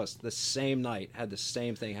 the same night had the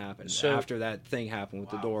same thing happen. So, after that thing happened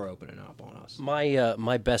with the door opening up on us.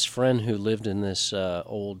 My best friend who lived in this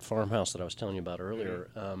old farmhouse that I was telling you about earlier,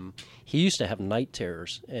 he used to have night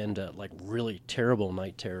terrors, and like really terrible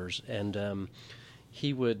night terrors. And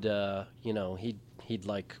he would, he'd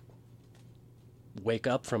like wake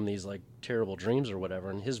up from these like terrible dreams or whatever,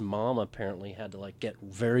 and his mom apparently had to like get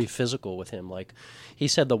very physical with him. Like he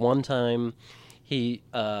said the one time he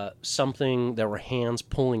there were hands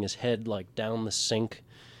pulling his head like down the sink,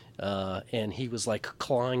 and he was like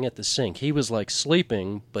clawing at the sink. He was like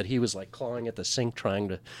sleeping, but he was like clawing at the sink trying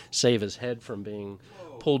to save his head from being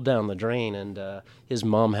pulled down the drain, and his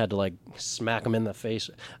mom had to like smack him in the face.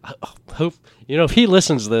 I hope if he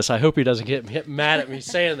listens to this, I hope he doesn't get mad at me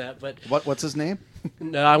saying that. But What's his name?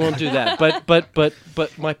 no, I won't do that.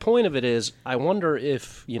 But my point of it is, I wonder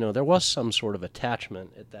if there was some sort of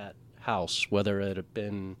attachment at that house, whether it had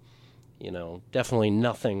been, definitely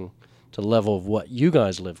nothing to the level of what you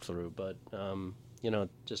guys lived through, but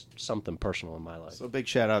just something personal in my life. So big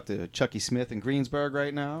shout out to Chucky Smith in Greensburg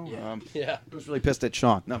right now. Yeah. Who's really pissed at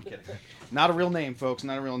Sean? No, I'm kidding. Not a real name, folks.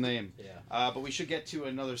 Not a real name. Yeah. But we should get to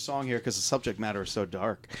another song here because the subject matter is so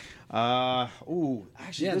dark. Actually,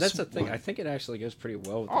 Yeah, this that's the thing. one- I think it actually goes pretty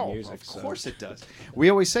well with the music. Of course it does. We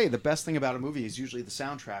always say the best thing about a movie is usually the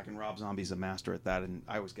soundtrack, and Rob Zombie's a master at that. And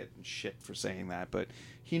I was getting shit for saying that, but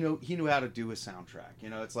he knew how to do a soundtrack.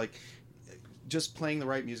 It's like just playing the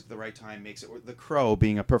right music at the right time makes it. The Crow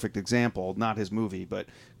being a perfect example, not his movie, but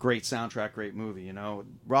great soundtrack, great movie.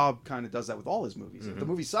 Rob kind of does that with all his movies. If the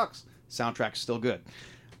movie sucks, soundtrack's still good.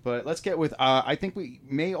 But let's get with, I think we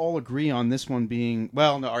may all agree on this one being,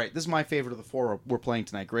 well, no, all right, this is my favorite of the four we're playing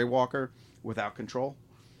tonight, Grey Walker, Without Control.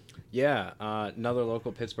 Yeah, another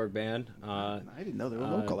local Pittsburgh band. I didn't know they were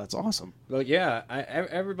local. That's awesome. Well, yeah,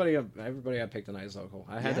 everybody I picked tonight is local.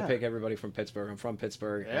 I had to pick everybody from Pittsburgh. I'm from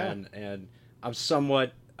Pittsburgh, and I'm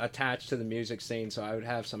somewhat attached to the music scene, so I would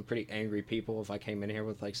have some pretty angry people if I came in here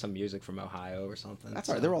with like some music from Ohio or something. That's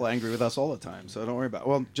all right. They're all angry with us all the time, so don't worry about it.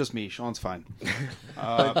 Well, just me. Sean's fine.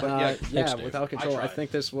 Without Control. I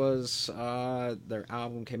think this was their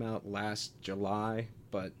album came out last July,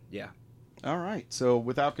 but yeah. All right. So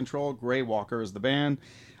Without Control, Grey Walker is the band.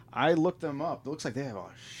 I looked them up. It looks like they have a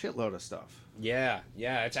shitload of stuff. Yeah,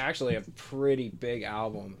 it's actually a pretty big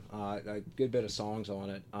album. A good bit of songs on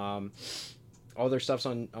it. All their stuff's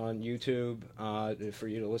on YouTube for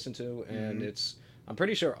you to listen to, and I'm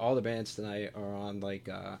pretty sure all the bands tonight are on like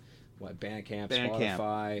Bandcamp,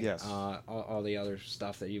 Spotify, yes, all the other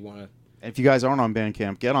stuff that you want to. And if you guys aren't on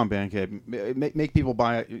Bandcamp, get on Bandcamp. Make people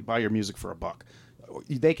buy your music for $1.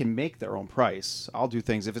 They can make their own price. I'll do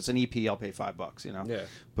things. If it's an EP, I'll pay $5. You know. Yeah.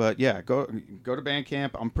 But yeah, go to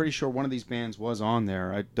Bandcamp. I'm pretty sure one of these bands was on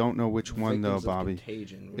there. I don't know which one though, Bobby.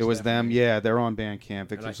 Contagion it was them. Yeah, they're on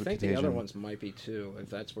Bandcamp. And I think the other ones might be too. If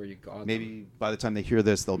that's where you got Maybe by the time they hear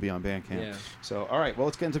this, they'll be on Bandcamp. Yeah. So all right, well,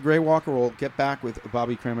 let's get into Grey Walker. We'll get back with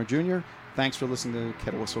Bobby Kramer Jr. Thanks for listening to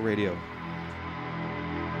Kettle Whistle Radio.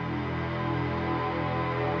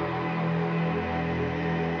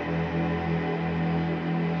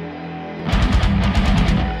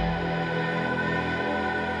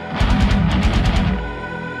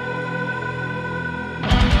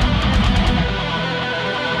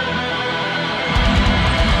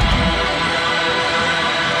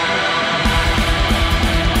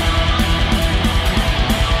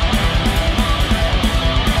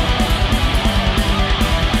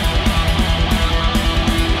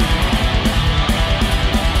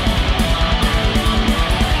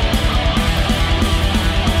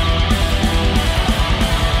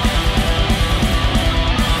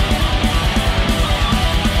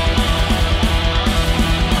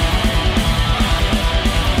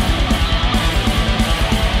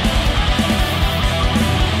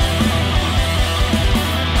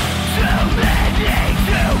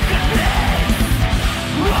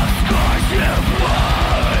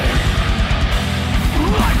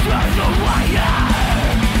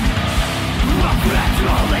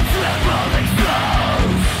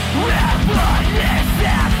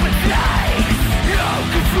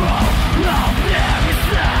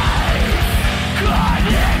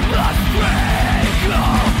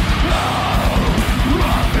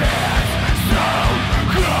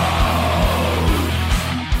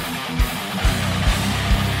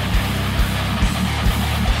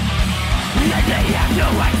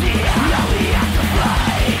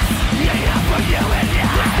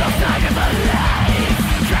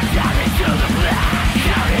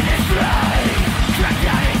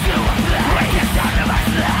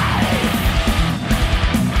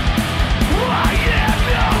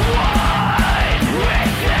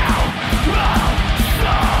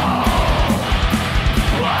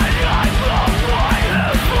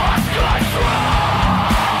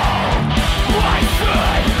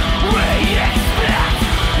 We expect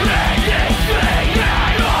anything.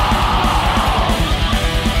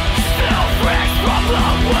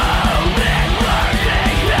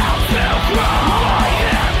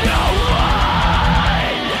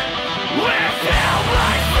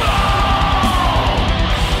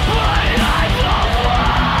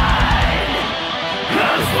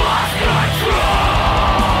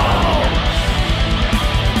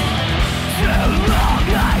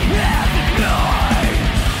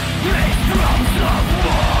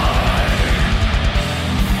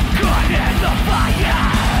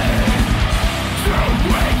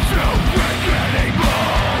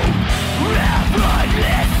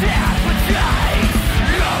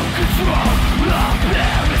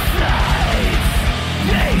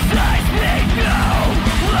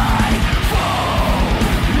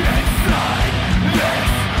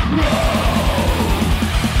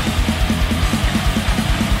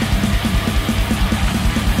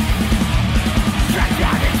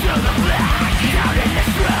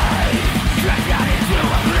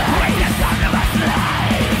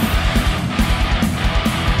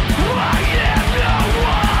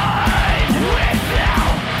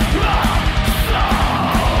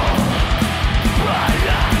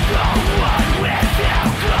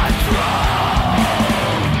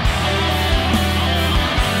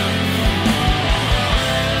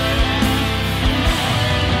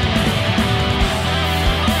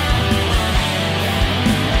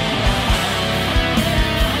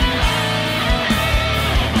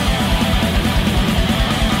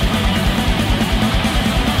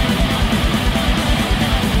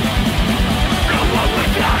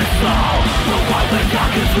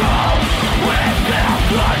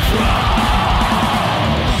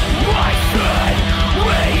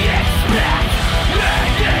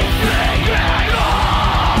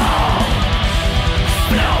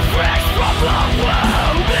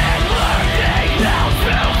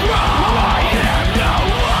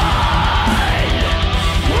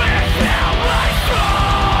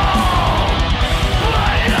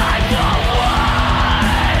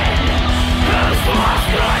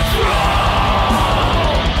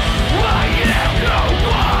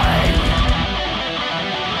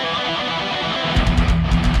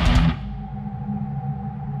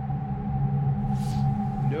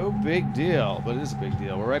 big deal, but it is a big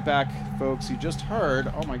deal. We're right back, folks. You just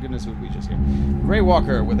heard, oh my goodness, who did we just hear? Gray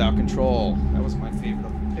Walker, Without Control. That was my favorite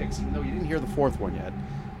of the picks, even though you didn't hear the fourth one yet.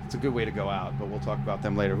 It's a good way to go out, but we'll talk about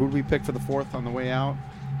them later. Who did we pick for the fourth on the way out?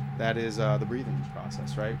 That is the breathing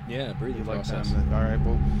process, right? Yeah, breathing like process. Them. All right,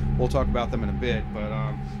 we'll talk about them in a bit, but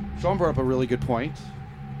Sean brought up a really good point.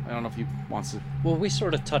 I don't know if he wants to. Well, we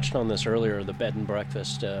sort of touched on this earlier, the bed and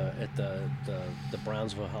breakfast at the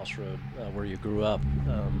Brownsville House Road where you grew up.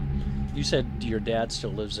 You said your dad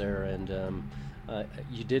still lives there, and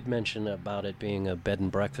you did mention about it being a bed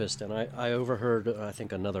and breakfast, and I overheard, I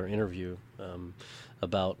think, another interview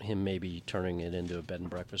about him maybe turning it into a bed and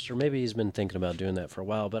breakfast, or maybe he's been thinking about doing that for a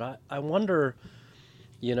while, but I wonder...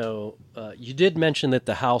 You know, you did mention that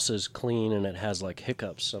the house is clean and it has like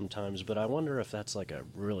hiccups sometimes, but I wonder if that's like a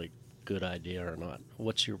really good idea or not.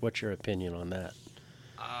 What's your opinion on that?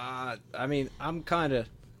 I mean, I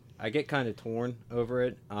get kind of torn over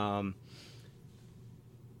it. I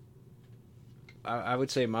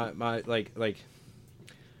would say my like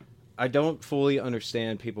I don't fully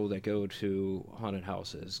understand people that go to haunted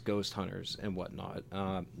houses, ghost hunters, and whatnot.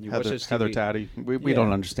 Heather Taddy, we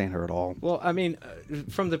don't understand her at all. Well, I mean,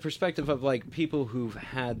 from the perspective of like people who've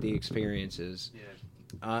had the experiences,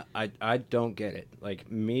 I don't get it. Like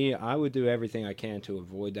me, I would do everything I can to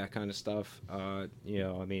avoid that kind of stuff. You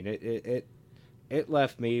know, I mean, it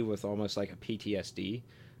left me with almost like a PTSD.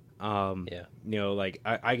 You know, like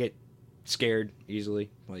I get scared easily,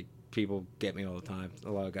 like. People get me all the time. A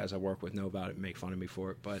lot of guys I work with know about it and make fun of me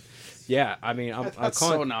for it. But yeah, I mean, I'm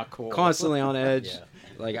so not cool. Constantly on edge. Yeah.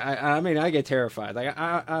 Like I mean, I get terrified. Like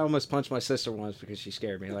I almost punched my sister once because she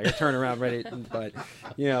scared me. Like I turn around ready, but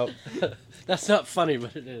you know, that's not funny,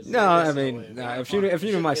 but it is. No, I mean, if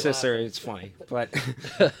you knew my sister, it's funny. But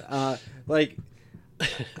like.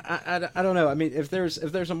 I don't know. I mean, if there's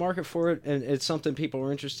a market for it and it's something people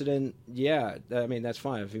are interested in, yeah, I mean that's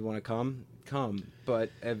fine. If you want to come. But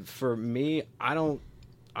for me, I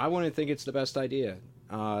wouldn't think it's the best idea.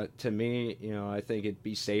 To me, you know, I think it'd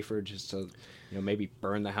be safer just to, you know, maybe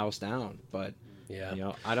burn the house down. But yeah, you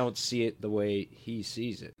know, I don't see it the way he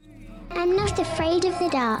sees it. I'm not afraid of the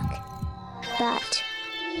dark, but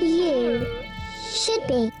you should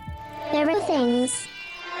be. There are things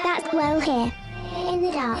that dwell here in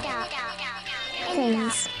the dark.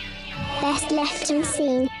 Things best left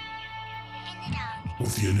unseen.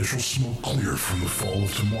 With the initial smoke cleared from the fall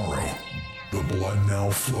of tomorrow, the blood now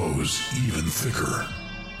flows even thicker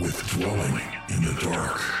with dwelling in the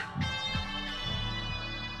dark.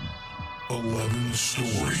 11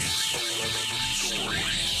 stories.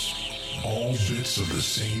 All bits of the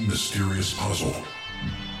same mysterious puzzle,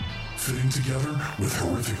 fitting together with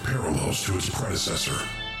horrific parallels to its predecessor.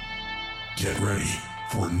 Get ready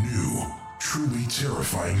for new, truly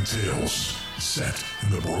terrifying tales set in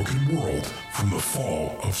the broken world from the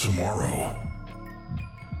fall of tomorrow.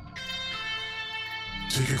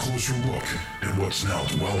 Take a closer look at what's now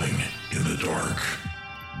dwelling in the dark.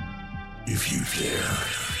 If you dare.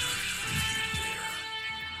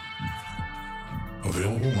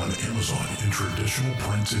 Available on Amazon in traditional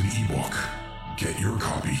print and ebook. Get your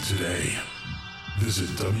copy today. Visit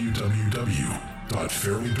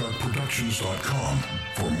www.fairlydarkproductions.com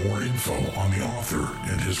for more info on the author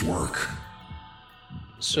and his work.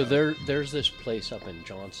 So there's this place up in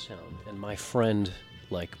Johnstown, and my friend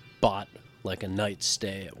like bought like a night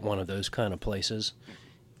stay at one of those kind of places,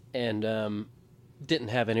 and didn't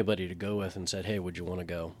have anybody to go with, and said, "Hey, would you want to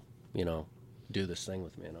go, you know, do this thing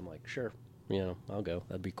with me?" And I'm like, "Sure, you know, I'll go.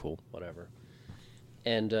 That'd be cool, whatever."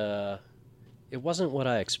 And it wasn't what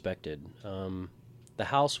I expected. The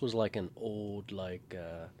house was like an old like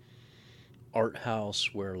art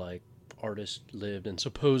house where like artist lived, and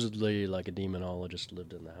supposedly like a demonologist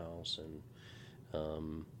lived in the house, and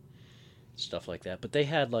stuff like that. But they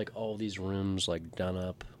had like all these rooms like done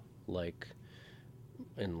up like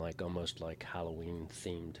in like almost like Halloween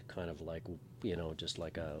themed, kind of like, you know, just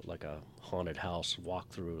like a haunted house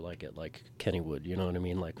walkthrough like at like Kennywood, you know what I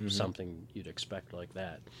mean, like something you'd expect like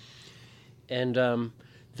that. And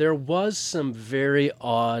there was some very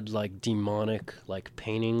odd, like, demonic, like,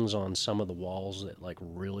 paintings on some of the walls that, like,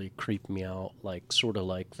 really creeped me out. Like, sort of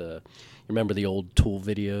like you remember the old Tool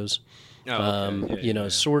videos? Oh, okay. You know,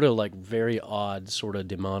 sort of like very odd, sort of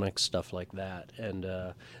demonic stuff like that. And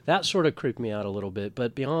that sort of creeped me out a little bit.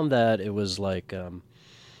 But beyond that, it was like, I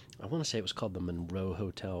want to say it was called the Monroe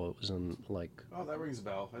Hotel. It was in, like... Oh, that rings a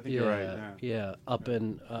bell. I think you're right. Yeah, up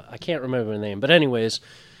in... I can't remember the name. But anyways...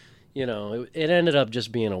 You know, it ended up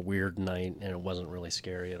just being a weird night, and it wasn't really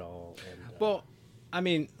scary at all. And, well, I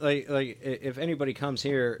mean, like if anybody comes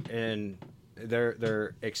here and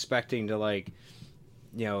they're expecting to, like,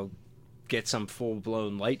 you know, get some full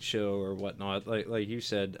blown light show or whatnot. Like you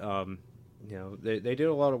said, you know, they did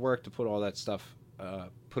a lot of work to put all that stuff,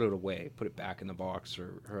 put it away, put it back in the box,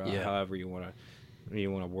 or however you want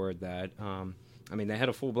to word that. I mean, they had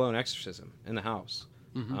a full blown exorcism in the house.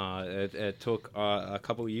 It took a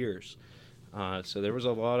couple of years, so there was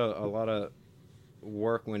a lot of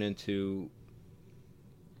work went into,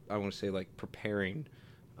 I want to say, like preparing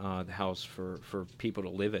the house for people to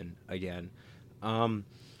live in again.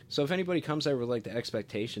 So if anybody comes there with like the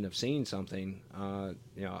expectation of seeing something,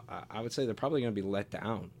 you know, I would say they're probably going to be let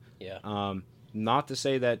down. Yeah. Not to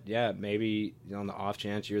say that, maybe, you know, on the off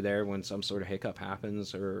chance you're there when some sort of hiccup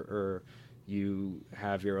happens, or you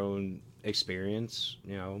have your own experience,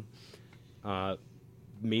 you know.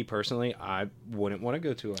 Me personally, I wouldn't want to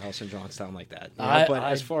go to a house in Johnstown like that. You know? But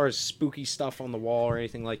as far as spooky stuff on the wall or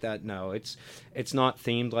anything like that, no, it's not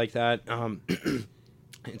themed like that.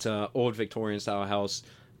 It's a old Victorian style house.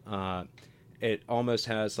 It almost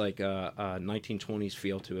has like a 1920s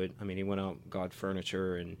feel to it. I mean, he went out and got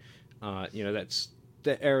furniture, and you know, that's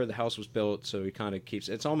the era the house was built, so he kind of keeps.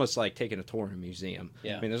 It's almost like taking a tour in a museum.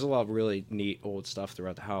 Yeah. I mean, there's a lot of really neat old stuff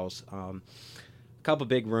throughout the house. A couple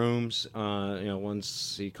big rooms. You know,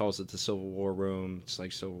 one's, he calls it the Civil War room. It's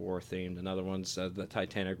like Civil War themed. Another one's the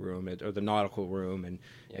Titanic room, or the nautical room, and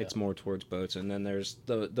it's more towards boats. And then there's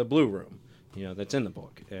the blue room, you know, that's in the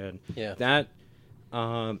book, and that.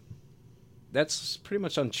 That's pretty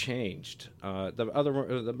much unchanged.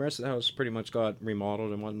 The rest of the house pretty much got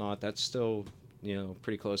remodeled and whatnot. That's still, you know,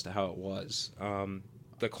 pretty close to how it was.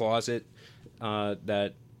 The closet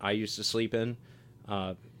that I used to sleep in,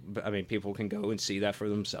 I mean, people can go and see that for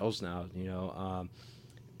themselves now, you know,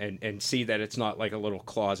 and see that it's not like a little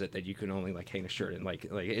closet that you can only like hang a shirt in. Like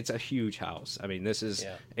it's a huge house. I mean, this is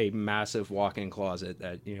a massive walk-in closet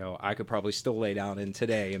that, you know, I could probably still lay down in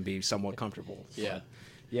today and be somewhat comfortable.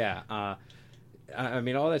 I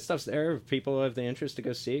mean, all that stuff's there. If people have the interest to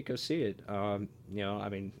go see it, go see it. You know, I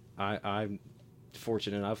mean, I'm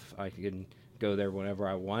fortunate enough I can go there whenever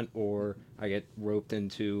I want, or I get roped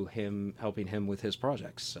into helping him with his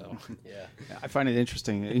projects. So I find it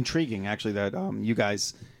intriguing actually, that you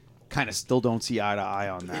guys kind of still don't see eye to eye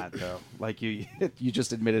on that, though. Like you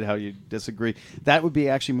just admitted how you disagree. That would be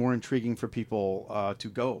actually more intriguing for people to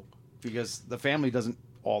go, because the family doesn't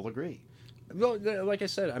all agree. Well, like I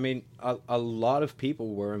said, I mean, a lot of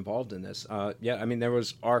people were involved in this. I mean, there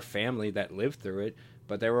was our family that lived through it,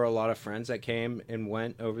 but there were a lot of friends that came and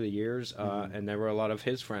went over the years, and there were a lot of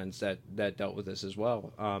his friends that dealt with this as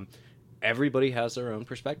well. Everybody has their own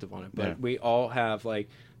perspective on it, but we all have, like,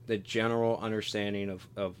 the general understanding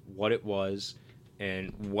of what it was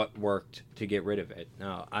and what worked to get rid of it.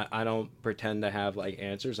 Now, I don't pretend to have, like,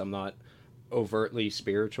 answers. I'm not overtly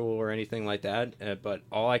spiritual or anything like that, but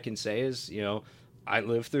all I can say is, you know, I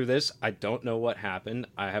lived through this. I don't know what happened.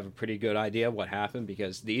 I have a pretty good idea what happened,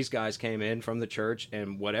 because these guys came in from the church,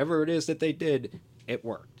 and whatever it is that they did, it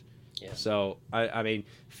worked. So I mean,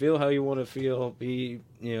 feel how you want to feel,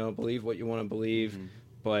 believe what you want to believe,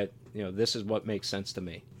 but, you know, this is what makes sense to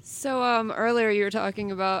me. So earlier you were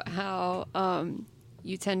talking about how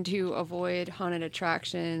you tend to avoid haunted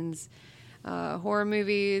attractions, horror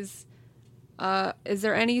movies. Is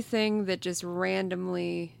there anything that just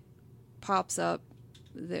randomly pops up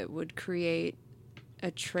that would create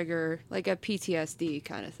a trigger, like a PTSD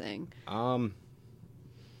kind of thing?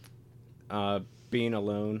 Being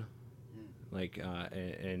alone, like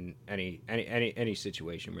in any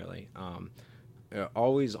situation, really.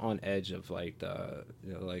 Always on edge of, like,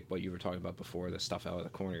 like what you were talking about before, the stuff out of the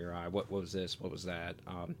corner of your eye. What was this? What was that?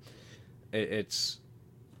 It's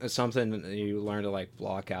something that you learn to, like,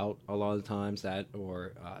 block out a lot of the times, that,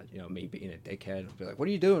 or you know, me being a dickhead, I'll be like, what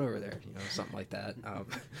are you doing over there, you know, something like that.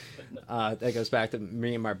 That goes back to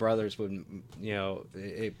me and my brothers when, you know,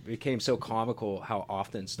 it became so comical how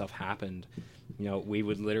often stuff happened. You know, we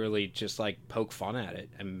would literally just, like, poke fun at it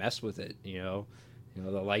and mess with it, you know, the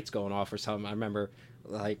lights going off or something. I remember,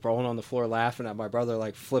 like, rolling on the floor laughing at my brother,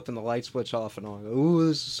 like, flipping the light switch off, and I'm like, ooh,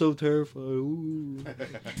 this is so terrifying, ooh.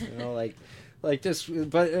 You know, like this,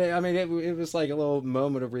 but I mean, it was like a little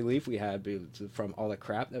moment of relief we had from all the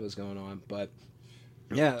crap that was going on. But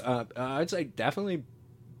yeah, I'd say definitely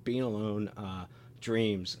being alone.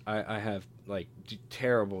 Dreams, I have, like,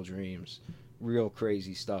 terrible dreams, real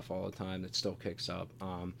crazy stuff all the time that still kicks up,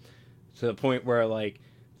 to the point where like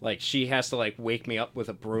she has to, like, wake me up with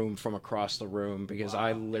a broom from across the room, because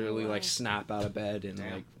I literally like snap out of bed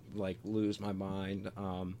and like lose my mind.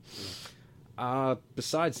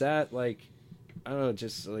 Besides that, like, I don't know,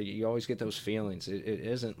 just, like, you always get those feelings. It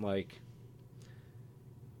isn't, like,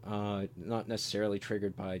 not necessarily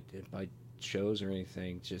triggered by shows or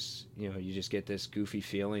anything, just, you just get this goofy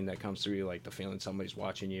feeling that comes through you, like the feeling somebody's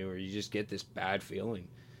watching you, or you just get this bad feeling.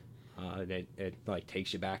 It like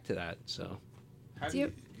takes you back to that. So.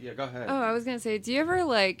 Yeah, go ahead. Oh, I was gonna say, do you ever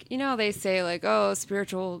like, they say like, oh,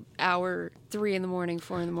 spiritual hour, 3 a.m,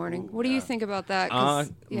 4 a.m. What do you think about that?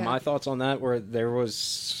 My thoughts on that were, there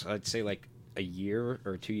was, I'd say like a year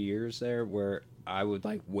or 2 years there where I would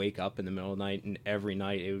like wake up in the middle of the night, and every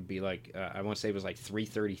night it would be like, I want to say it was like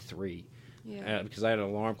 3:33. Yeah. Because I had an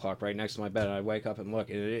alarm clock right next to my bed, and I'd wake up and look,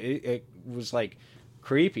 and it was like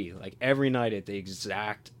creepy. Like every night at the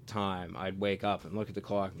exact time, I'd wake up and look at the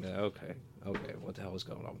clock and be like, okay, what the hell is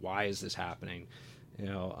going on? Why is this happening? And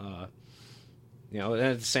at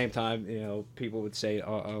the same time, people would say,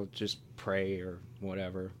 oh, just pray or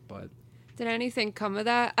whatever. But did anything come of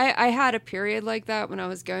that? I had a period like that when I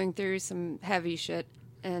was going through some heavy shit,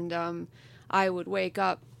 and I would wake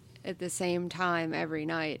up at the same time every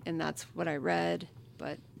night, and that's what I read.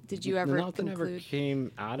 But did you ever Nothing conclude? ever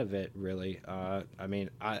came out of it, really. I mean,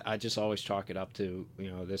 I just always chalk it up to,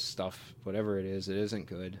 this stuff, whatever it isn't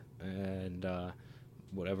good. And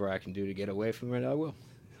whatever I can do to get away from it, I will.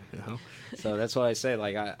 So that's why I say,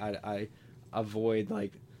 like, I avoid,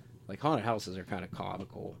 like haunted houses are kind of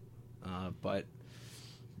comical. But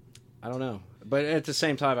I don't know. But at the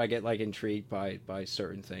same time, I get, like, intrigued by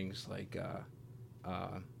certain things, like...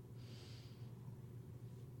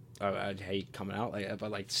 I'd hate coming out like that,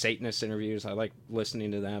 but like Satanist interviews, I like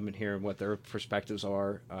listening to them and hearing what their perspectives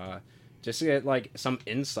are, just to get like some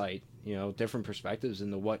insight, different perspectives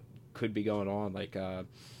into what could be going on. Like,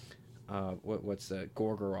 what's the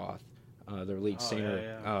Gorgoroth, their lead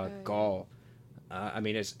singer, Gaul. I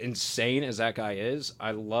mean, as insane as that guy is,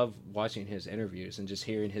 I love watching his interviews and just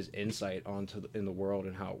hearing his insight in the world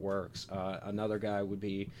and how it works. Another guy would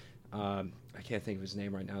be. I can't think of his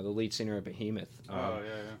name right now. The lead singer of Behemoth.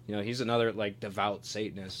 He's another like devout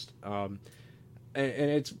Satanist. And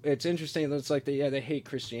it's interesting. It's like they hate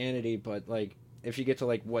Christianity, but like if you get to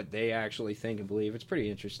like what they actually think and believe, it's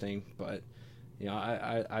pretty interesting. But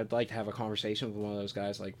I'd like to have a conversation with one of those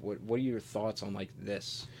guys. Like, what are your thoughts on like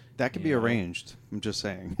this? That could be arranged. I'm just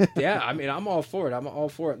saying. Yeah, I mean, I'm all for it. I'm all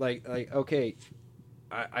for it. Like okay,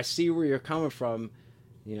 I see where you're coming from.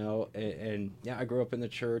 And I grew up in the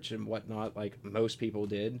church and whatnot, like most people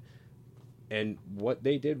did, and what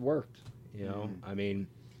they did worked. I mean,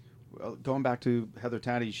 well, going back to Heather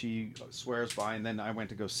Taddy, she swears by, and then I went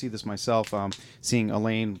to go see this myself. Seeing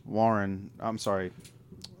Elaine Warren. I'm sorry.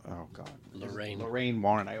 Oh God, Lorraine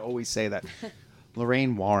Warren. I always say that.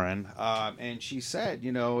 Lorraine Warren, and she said,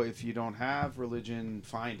 if you don't have religion,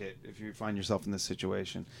 find it. If you find yourself in this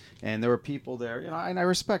situation, and there were people there, and I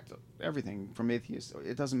respect everything from atheists.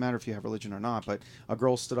 It doesn't matter if you have religion or not. But a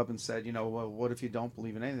girl stood up and said, well, what if you don't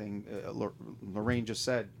believe in anything? Lorraine just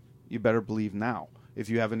said, you better believe now. If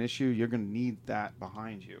you have an issue, you're going to need that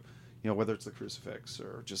behind you. Whether it's the crucifix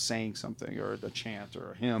or just saying something or a chant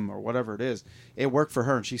or a hymn or whatever it is, it worked for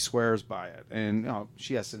her, and she swears by it. And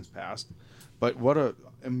she has since passed. But what a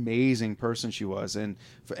amazing person she was, and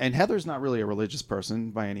Heather's not really a religious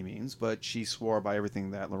person by any means, but she swore by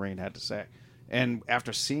everything that Lorraine had to say. And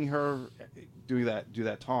after seeing her do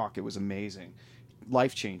that talk, it was amazing,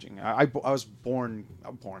 life changing. I was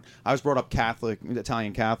brought up Catholic,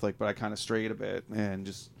 Italian Catholic, but I kind of strayed a bit,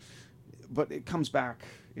 but it comes back,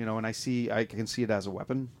 and I can see it as a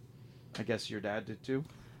weapon. I guess your dad did too.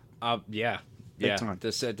 Yeah. Yeah,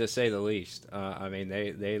 to say the least. I mean,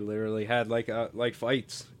 they literally had like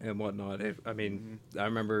fights and whatnot. I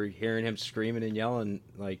remember hearing him screaming and yelling,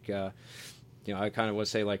 like, I kind of would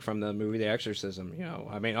say like from the movie The Exorcism.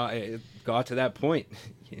 It got to that point,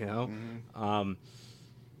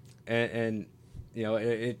 and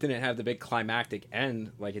it didn't have the big climactic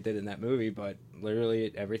end like it did in that movie, but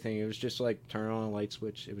literally everything, it was just like turn on a light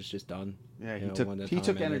switch. It was just done. Yeah, he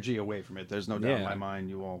took energy away from it. There's no doubt in my mind.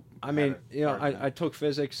 You all. I mean, I took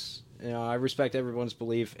physics. I respect everyone's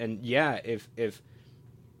belief, and if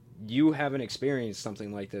you haven't experienced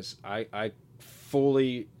something like this, I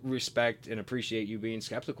fully respect and appreciate you being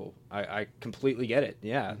skeptical. I completely get it.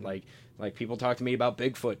 Yeah, like people talk to me about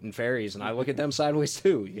Bigfoot and fairies, and I look at them sideways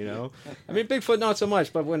too. I mean, Bigfoot not so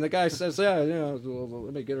much, but when the guy says, well,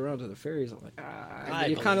 let me get around to the fairies, I'm like,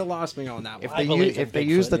 you kind of lost me on that one. If they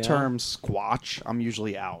use the term Squatch, I'm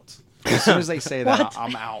usually out. As soon as they say that,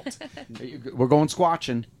 I'm out. We're going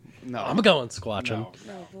squatching. No, I'm going squatching.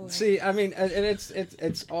 No. See, I mean, and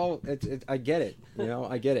it's all I get it,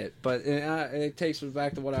 I get it, but it takes me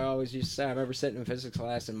back to what I always used to say. I remember sitting in physics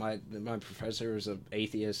class, and my professor was an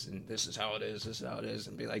atheist, and this is how it is,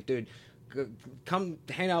 and be like, dude, come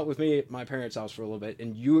hang out with me at my parents' house for a little bit,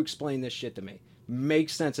 and you explain this shit to me. make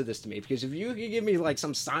sense of this to me. Because if you can give me like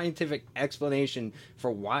some scientific explanation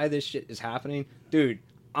for why this shit is happening, dude,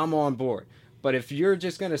 I'm on board. But if you're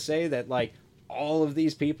just gonna say that like all of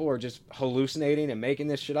these people are just hallucinating and making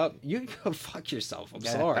this shit up, you can go fuck yourself. I'm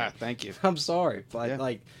sorry. Thank you. I'm sorry, but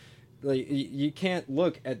like you can't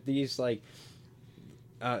look at these like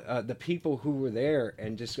the people who were there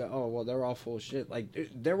and just go, oh well, they're all full of shit. Like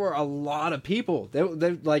there were a lot of people. They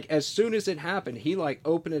like as soon as it happened, he like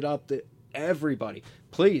opened it up to everybody.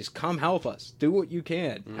 Please come help us. Do what you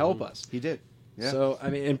can. Help us. He did. Yeah. So I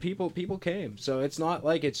mean, and people came. So it's not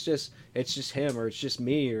like it's just him or it's just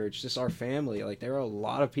me or it's just our family. Like there are a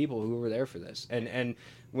lot of people who were there for this. And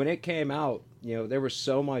when it came out, you know, there was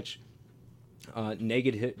so much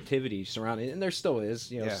negativity surrounding it, and there still is,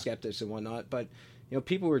 you know, skeptics and whatnot. But you know,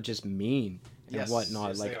 people were just mean and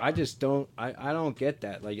whatnot. Like I just don't, I don't get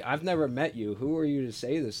that. Like I've never met you. Who are you to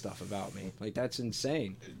say this stuff about me? Like that's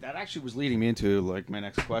insane. That actually was leading me into like my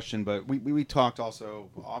next question. But we talked also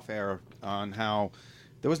off air on how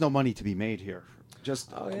there was no money to be made here. Just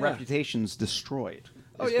reputations destroyed.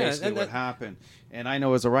 Is basically what happened. And I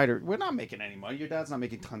know as a writer, we're not making any money. Your dad's not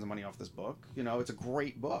making tons of money off this book. You know, it's a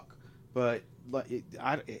great book, but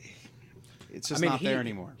it's just not there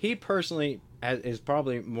anymore. He personally is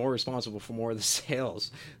probably more responsible for more of the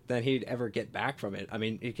sales than he'd ever get back from it. I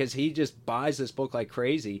mean, because he just buys this book like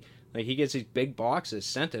crazy. Like he gets these big boxes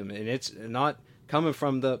sent him, and it's not coming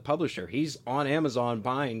from the publisher. He's on Amazon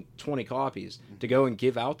buying 20 copies to go and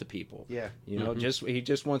give out to people. Yeah. You know, he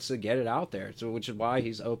just wants to get it out there. So which is why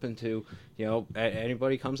he's open to, you know,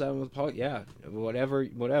 anybody comes out with a podcast,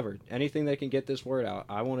 whatever. Anything that can get this word out.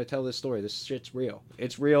 I want to tell this story. This shit's real.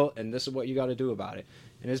 It's real, and this is what you got to do about it.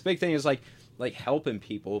 And his big thing is like helping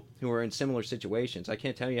people who are in similar situations. I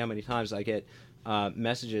can't tell you how many times I get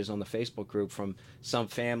messages on the Facebook group from some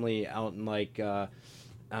family out in like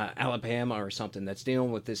Alabama or something that's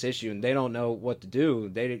dealing with this issue, and they don't know what to do.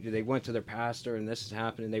 They went to their pastor, and this is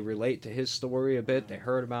happening. They relate to his story a bit. They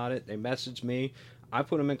heard about it. They messaged me. I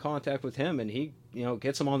put them in contact with him, and he, you know,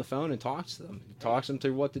 gets them on the phone and talks to them. Talks them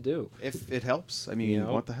through what to do. If it helps. I mean, you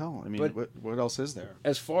know, what the hell? I mean, what else is there?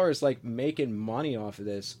 As far as like making money off of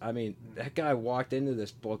this, I mean, that guy walked into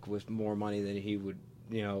this book with more money than he would,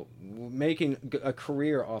 you know, making a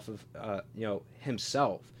career off of, you know,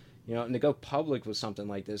 himself. You know, and to go public with something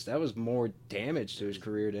like this, that was more damage to his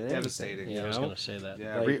career than devastating. Anything, I was going to say that.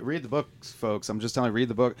 Yeah, like, read the book, folks. I'm just telling you, read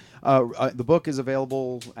the book. The book is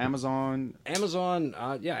available Amazon.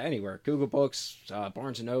 Yeah, anywhere. Google Books,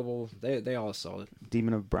 Barnes and Noble, they all sell it.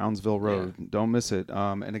 Demon of Brownsville Road. Yeah. Don't miss it.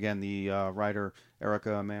 And again, the writer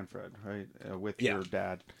Erica Manfred, right, with your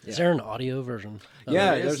dad. Is there an audio version?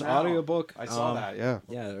 There's an audiobook. I saw that. Yeah,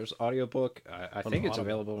 there's audiobook. I think it's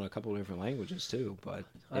available in a couple of different languages too, but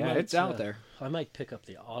it's out there. I might pick up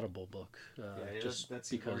the Audible book. Just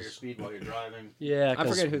that's because your speed while you're driving. Yeah, I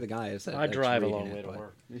forget who the guy is. I drive a long way to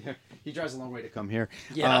work. Yeah, he drives a long way to come here.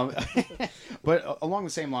 Yeah, but along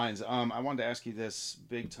the same lines, I wanted to ask you this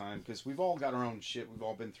big time because we've all got our own shit. We've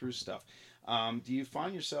all been through stuff. Do you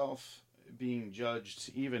find yourself being judged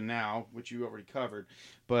even now, which you already covered,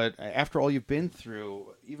 but after all you've been through,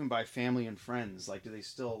 even by family and friends, like, do they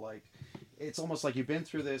still like? It's almost like you've been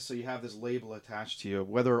through this, so you have this label attached to you.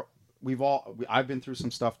 Whether I've been through some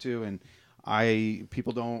stuff too, and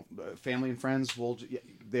family and friends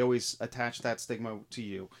they always attach that stigma to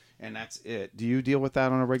you, and that's it. Do you deal with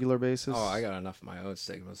that on a regular basis? Oh, I got enough of my own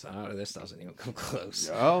stigmas. This doesn't even come close.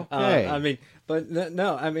 Okay. I mean, but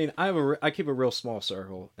no, I mean, I keep a real small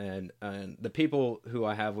circle, and the people who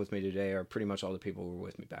I have with me today are pretty much all the people who were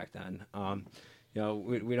with me back then. You know,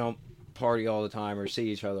 we don't party all the time or see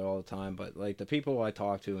each other all the time, but like the people I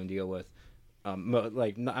talk to and deal with,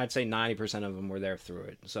 like I'd say 90% of them were there through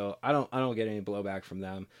it. So I don't get any blowback from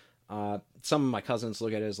them. Some of my cousins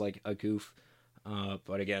look at it as like a goof.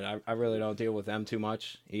 But again, I really don't deal with them too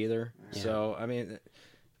much either. Yeah. So, I mean,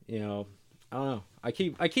 you know, I don't know.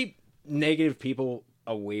 I keep negative people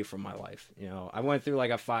away from my life. You know, I went through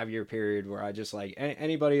like a 5-year period where I just like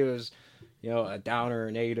anybody who was, you know, a downer,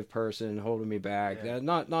 a negative person holding me back,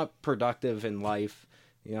 not productive in life.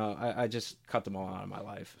 You know, I just cut them all out of my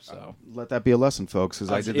life. So let that be a lesson, folks,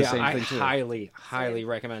 because I did the same thing too. I highly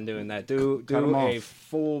recommend doing that. Do a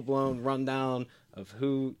full-blown rundown of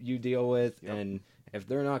who you deal with, and if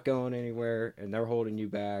they're not going anywhere and they're holding you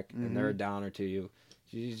back and they're a downer to you,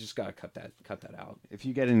 you just gotta cut that out. If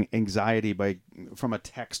you get an anxiety from a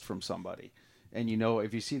text from somebody, and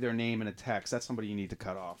if you see their name in a text, that's somebody you need to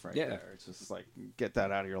cut off right there. It's just like, get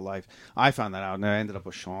that out of your life. I found that out, and I ended up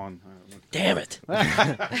with Sean. Damn it.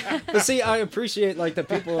 But see, I appreciate like the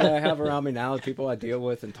people that I have around me now, the people I deal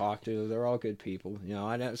with and talk to. They're all good people,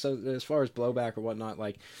 I know. So as far as blowback or whatnot,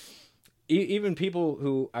 like even people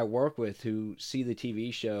who I work with who see the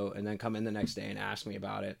TV show and then come in the next day and ask me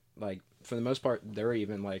about it, like for the most part, they're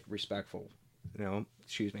even like respectful.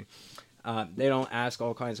 Excuse me. They don't ask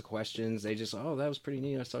all kinds of questions. They just, oh, that was pretty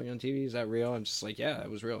neat. I saw you on TV. Is that real? I'm just like, yeah, it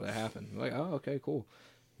was real. That happened. I'm like, oh, okay, cool.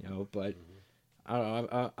 But I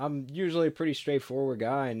don't know. I'm usually a pretty straightforward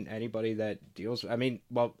guy, and anybody that deals.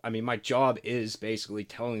 My job is basically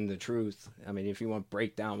telling the truth. I mean, if you want to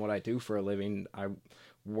break down what I do for a living, I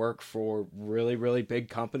work for really, really big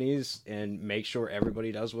companies and make sure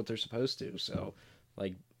everybody does what they're supposed to. So,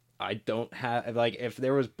 like, I don't have, like, if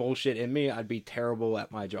there was bullshit in me, I'd be terrible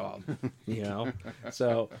at my job,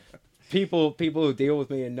 So people who deal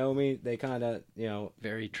with me and know me, they kind of,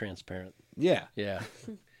 Very transparent. Yeah. Yeah.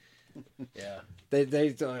 Yeah.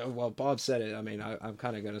 Well, Bob said it. I mean, I'm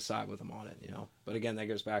kind of going to side with him on it, But again, that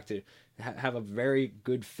goes back to have a very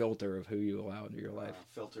good filter of who you allow into your life.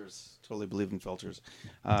 Filters. Totally believe in filters.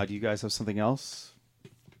 Do you guys have something else?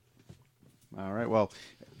 All right. Well,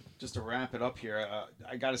 just to wrap it up here,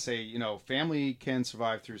 I got to say, family can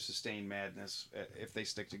survive through sustained madness if they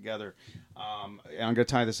stick together. And I'm going to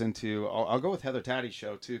tie this into, I'll go with Heather Taddy's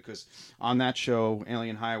show, too, because on that show,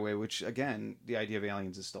 Alien Highway, which, again, the idea of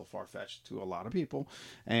aliens is still far-fetched to a lot of people.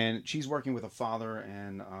 And she's working with a father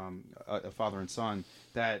and son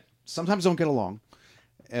that sometimes don't get along.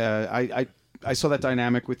 I saw that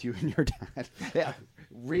dynamic with you and your dad. Yeah.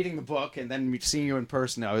 Reading the book and then seeing you in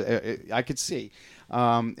person, I could see,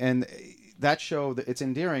 and that show, it's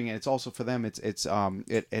endearing, and it's also for them.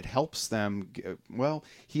 It helps them. Well,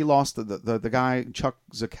 he lost the guy Chuck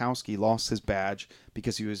Zukowski lost his badge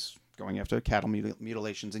because he was going after cattle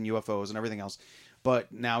mutilations and UFOs and everything else.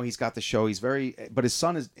 But now he's got the show. But his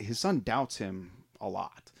son doubts him a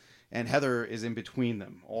lot, and Heather is in between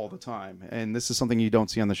them all the time. And this is something you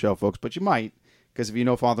don't see on the show, folks, but you might. Because if you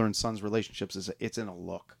know father and son's relationships, it's in a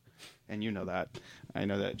look. And you know that. I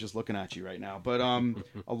know that just looking at you right now. But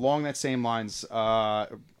along that same lines, I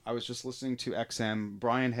was just listening to XM.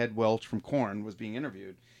 Brian Head Welch from Korn was being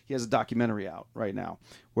interviewed. He has a documentary out right now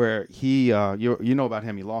where he, you know about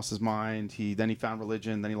him. He lost his mind. Then he found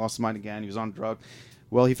religion. Then he lost his mind again. He was on drugs.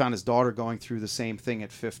 Well, he found his daughter going through the same thing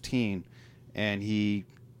at 15. And he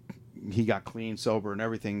got clean, sober, and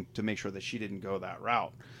everything to make sure that she didn't go that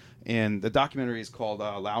route. And the documentary is called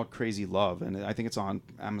Loud Crazy Love, and I think it's on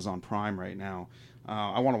Amazon Prime right now.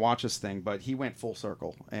 I want to watch this thing, but he went full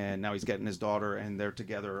circle, and now he's getting his daughter, and they're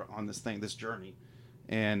together on this journey.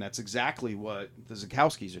 And that's exactly what the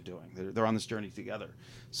Zukowskis are doing. They're on this journey together.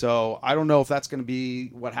 So I don't know if that's going to be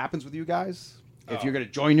what happens with you guys, if you're going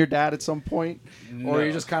to join your dad at some point, or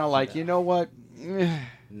you're just kind of like, you know what?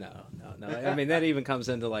 No. I mean, that even comes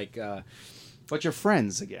into like... But you're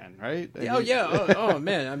friends again, right? Oh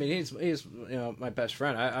man. I mean, he's my best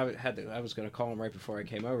friend. I was going to call him right before I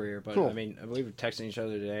came over here, but cool. I mean, we were texting each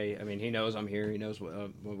other today. I mean, he knows I'm here. He knows what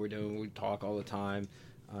we're doing. We talk all the time.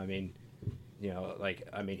 I mean,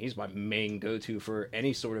 he's my main go-to for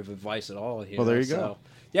any sort of advice at all. There you go.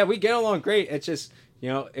 Yeah, we get along great. It's just,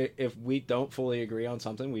 if we don't fully agree on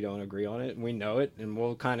something, we don't agree on it, and we know it, and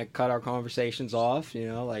we'll kind of cut our conversations off,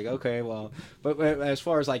 like, okay, well, but as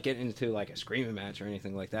far as, like, getting into, like, a screaming match or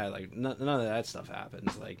anything like that, like, none of that stuff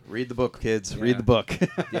happens. Like, read the book, kids. Yeah. Read the book.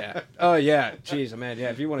 Yeah. Oh, yeah. Jeez, man, yeah,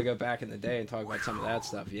 if you want to go back in the day and talk about some of that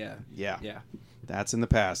stuff, yeah. That's in the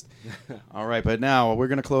past. All right, but now we're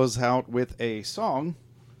going to close out with a song,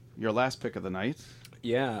 your last pick of the night.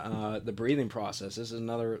 Yeah, The Breathing Process. This is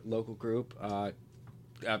another local group.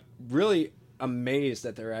 Really amazed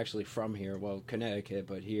that they're actually from here. Well, Connecticut,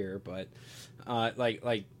 but here. But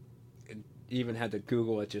like even had to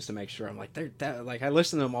Google it just to make sure. I'm like, I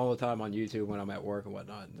listen to them all the time on YouTube when I'm at work and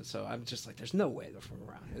whatnot. And so I'm just like, there's no way they're from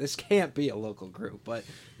around here. This can't be a local group, but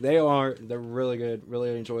they are. They're really good.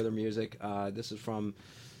 Really enjoy their music. I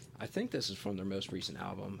think this is from their most recent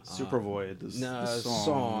album. Supervoid is the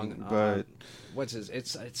song. But what's his?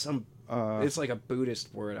 It's some. It's like a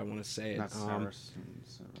Buddhist word. I want to say it. Not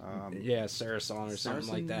Saracen or something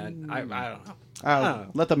like that. I don't know. I don't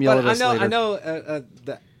know. Let them yell at us later. I know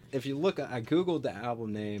that if you look, I googled the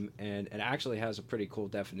album name, and it actually has a pretty cool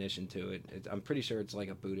definition to it. I'm pretty sure it's like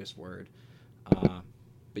a Buddhist word.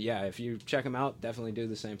 But yeah, if you check them out, definitely do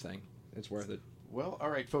the same thing. It's worth it. Well, all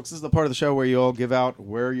right, folks. This is the part of the show where you all give out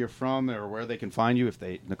where you're from or where they can find you. If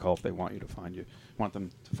they want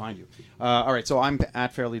them to find you. All right, so I'm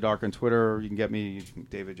at Fairly Dark on Twitter. You can get me,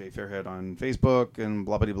 David J. Fairhead, on Facebook and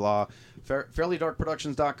blah blah blah.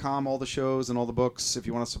 FairlyDarkProductions.com. All the shows and all the books. If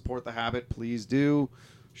you want to support the habit, please do.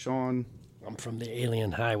 Sean, I'm from the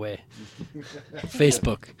Alien Highway.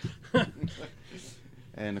 Facebook.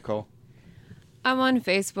 And Nicole. I'm on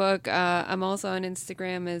Facebook. I'm also on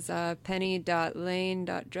Instagram as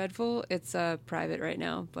penny.lane.dreadful. It's private right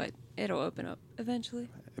now, but it'll open up eventually.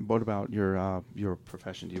 What about your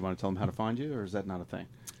profession? Do you want to tell them how to find you, or is that not a thing?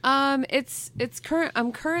 I'm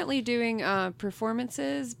currently doing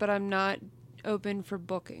performances, but I'm not open for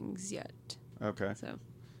bookings yet. Okay. So.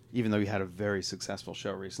 Even though you had a very successful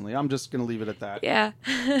show recently, I'm just going to leave it at that. Yeah.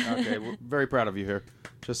 Okay, we're very proud of you here.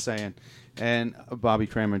 Just saying. And Bobby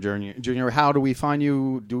Kramer Jr., how do we find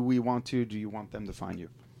you? Do you want them to find you?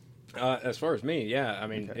 As far as me, yeah. I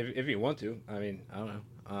mean, okay. if you want to. I mean, I don't know.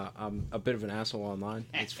 I'm a bit of an asshole online.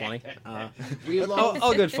 It's funny. We love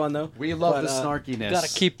all good fun though. We love the snarkiness. Got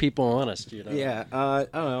to keep people honest, you know. Yeah. I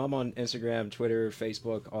don't know. I'm on Instagram, Twitter,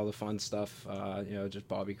 Facebook, all the fun stuff. Just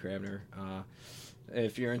Bobby Kramer.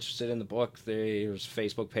 If you're interested in the book, there's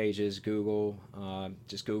Facebook pages, Google.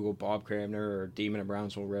 Just Google Bob Cramner or Demon of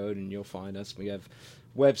Brownsville Road, and you'll find us. We have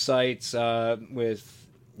websites with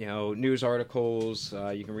news articles.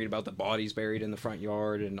 You can read about the bodies buried in the front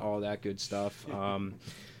yard and all that good stuff. And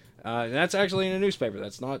that's actually in a newspaper.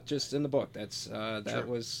 That's not just in the book. That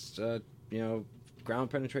was ground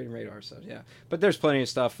penetrating radar. So yeah, but there's plenty of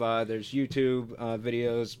stuff. There's YouTube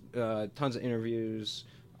videos, tons of interviews,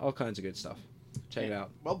 all kinds of good stuff. Check it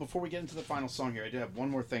out. Well, before we get into the final song here, I do have one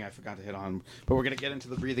more thing I forgot to hit on, but we're going to get into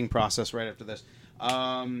the breathing process right after this.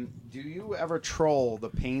 Do you ever troll the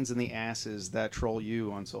pains in the asses that troll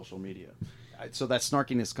you on social media? So that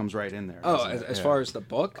snarkiness comes right in there. Oh, as far as the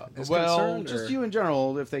book is concerned? Just you in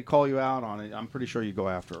general, if they call you out on it, I'm pretty sure you go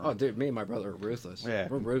after them. Oh, dude, me and my brother are ruthless. Yeah.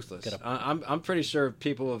 We're ruthless. I'm pretty sure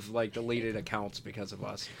people have, deleted accounts because of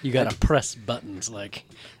us. You got to press buttons, like...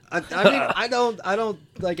 I mean, I don't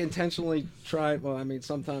intentionally try. Well, I mean,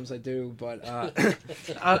 sometimes I do, but I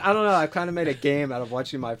don't know. I've kind of made a game out of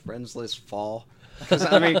watching my friends list fall. Because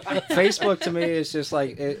I mean, Facebook to me is just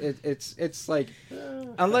like it's like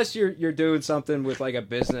unless you're doing something with like a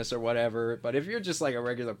business or whatever. But if you're just like a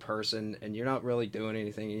regular person and you're not really doing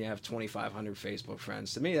anything and you have 2,500 Facebook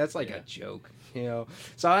friends, to me that's like a joke,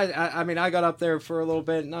 So I mean, I got up there for a little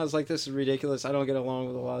bit and I was like, this is ridiculous. I don't get along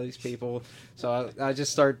with a lot of these people, so I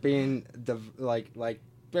just start being the like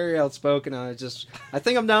very outspoken. I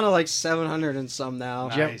think I'm down to like 700 and some now.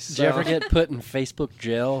 Nice. Did you ever get put in Facebook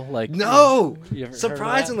jail? No,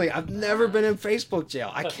 surprisingly, I've never been in Facebook jail.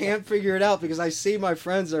 I can't figure it out because I see my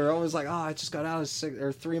friends that are always like, "Oh, I just got out of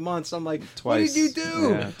 3 months." I'm like, twice. What did you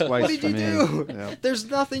do? Yeah, twice what did you do? Yeah. There's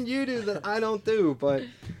nothing you do that I don't do, but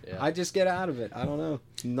I just get out of it. I don't know.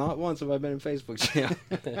 Not once have I been in Facebook jail.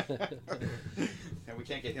 And we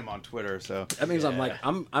can't get him on Twitter, so that means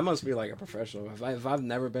I must be like a professional. If I've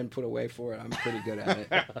never been put away for it, I'm pretty good at it.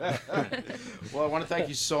 Well, I want to thank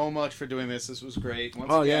you so much for doing this. This was great.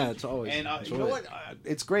 Once again, yeah, it's always. And you know what?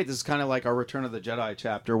 It's great. This is kind of like our Return of the Jedi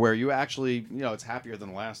chapter, where you actually, it's happier than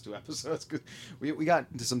the last 2 episodes because we got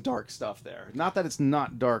into some dark stuff there. Not that it's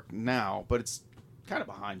not dark now, but it's kind of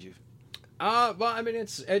behind you. Well, I mean,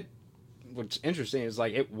 what's interesting is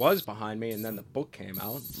it was behind me and then the book came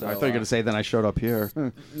out. So I thought you were going to say then I showed up here.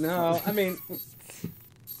 No, I mean,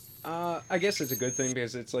 I guess it's a good thing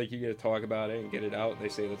because it's like you get to talk about it and get it out. They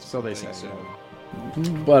say that's so they say. So.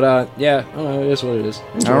 But yeah, I don't know, it is what it is.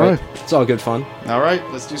 All right. It's all good fun. All right,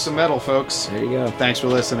 let's do some metal, folks. There you go. Thanks for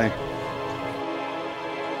listening.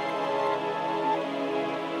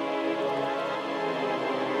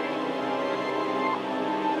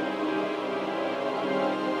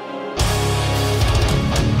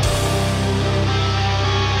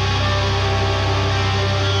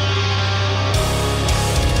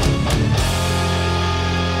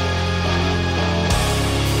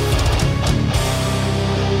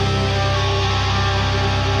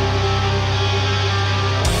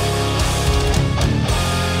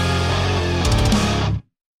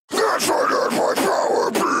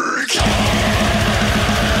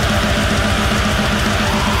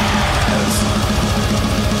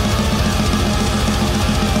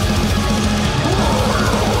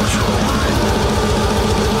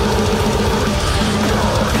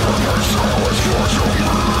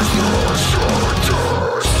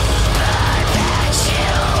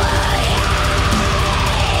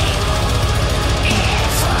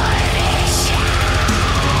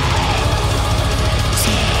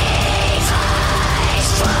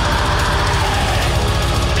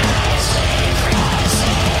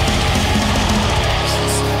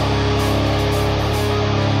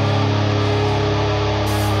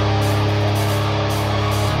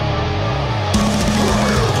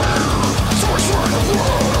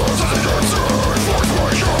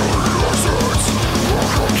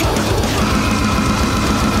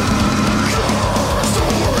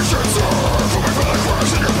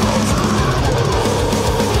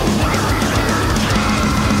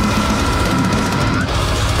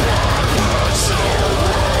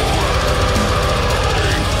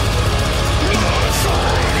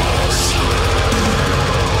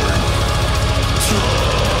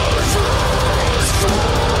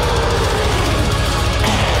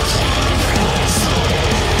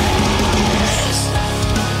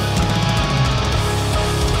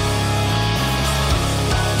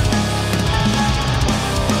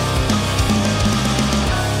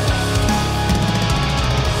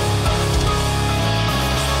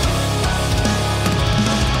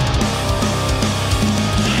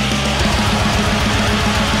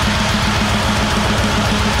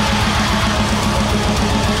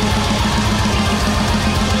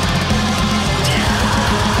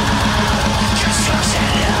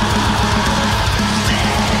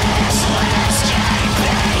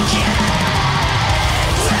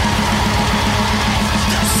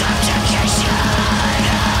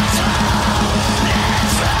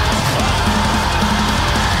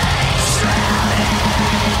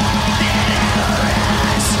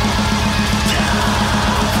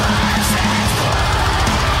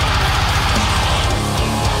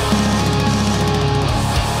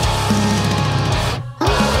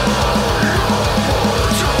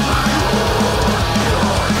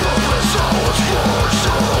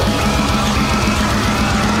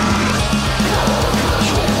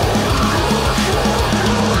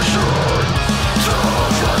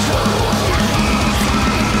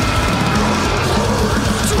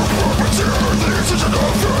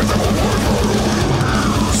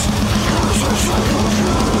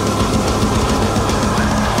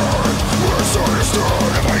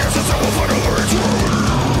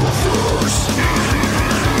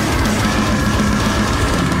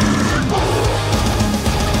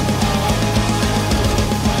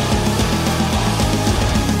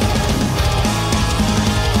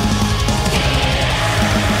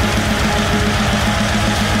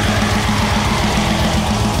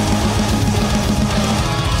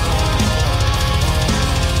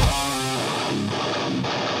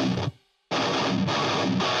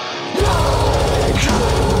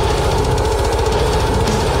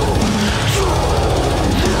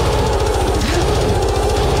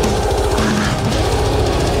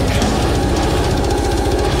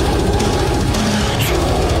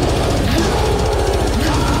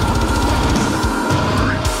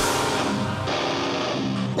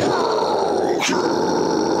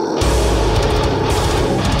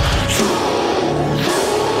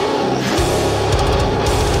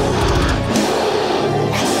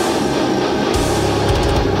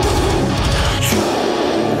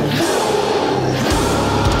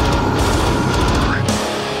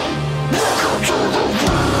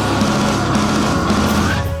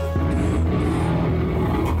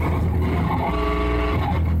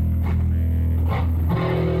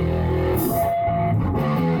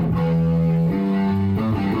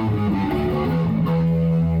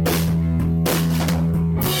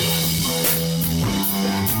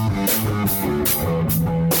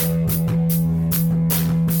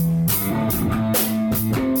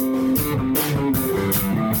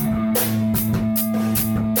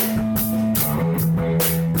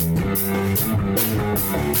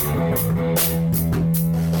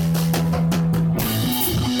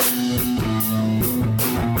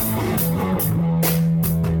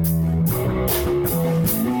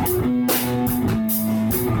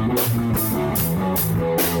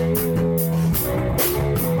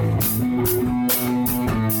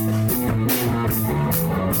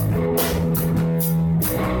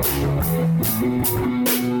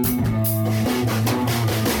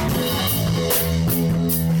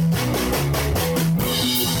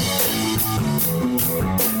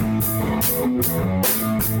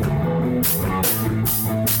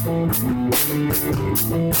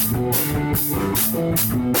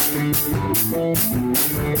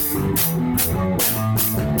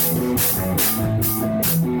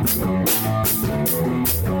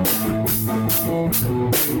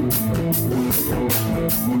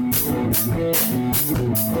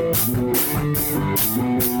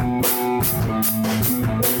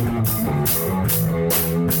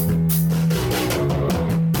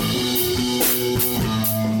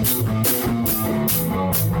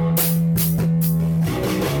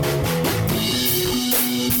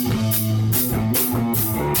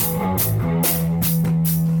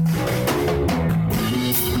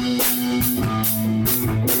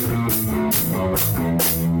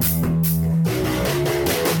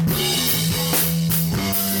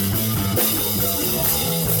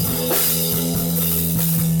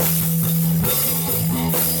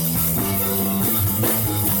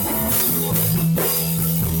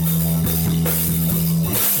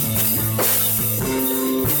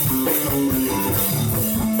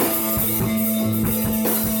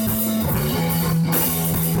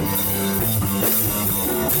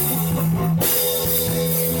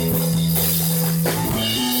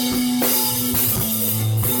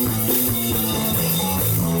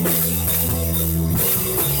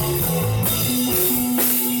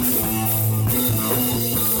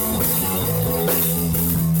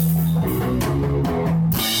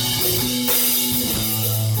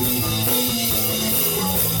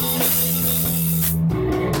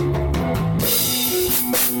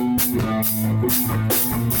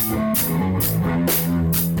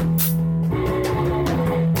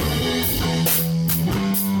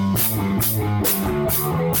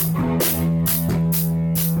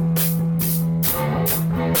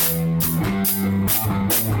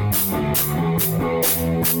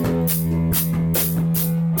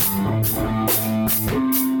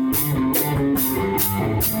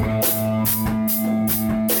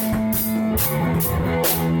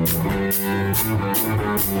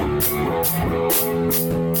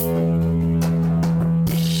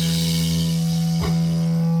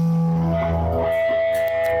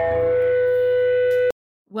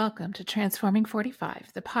 Welcome to Transforming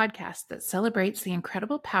 45, the podcast that celebrates the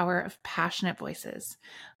incredible power of passionate voices.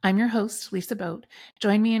 I'm your host, Lisa Boat.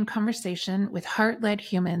 Join me in conversation with heart-led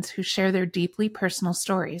humans who share their deeply personal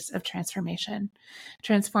stories of transformation.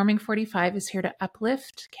 Transforming 45 is here to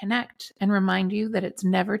uplift, connect, and remind you that it's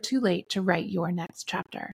never too late to write your next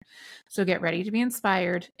chapter. So get ready to be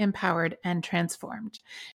inspired, empowered, and transformed.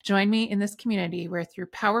 Join me in this community where through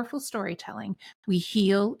powerful storytelling, we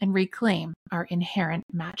heal and reclaim our inherent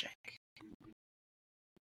magic.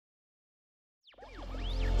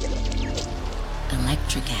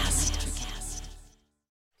 Electricast.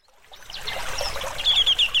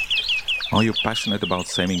 Are you passionate about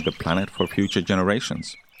saving the planet for future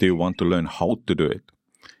generations? Do you want to learn how to do it?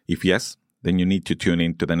 If yes, then you need to tune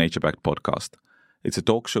in to the Nature Backed podcast. It's a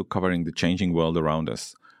talk show covering the changing world around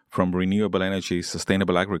us, from renewable energy,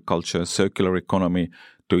 sustainable agriculture, circular economy,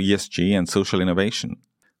 to ESG and social innovation.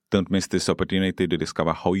 Don't miss this opportunity to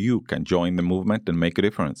discover how you can join the movement and make a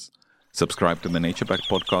difference. Subscribe to the Nature Backed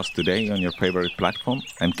podcast today on your favorite platform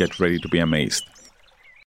and get ready to be amazed.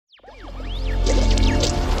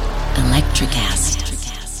 Electricast.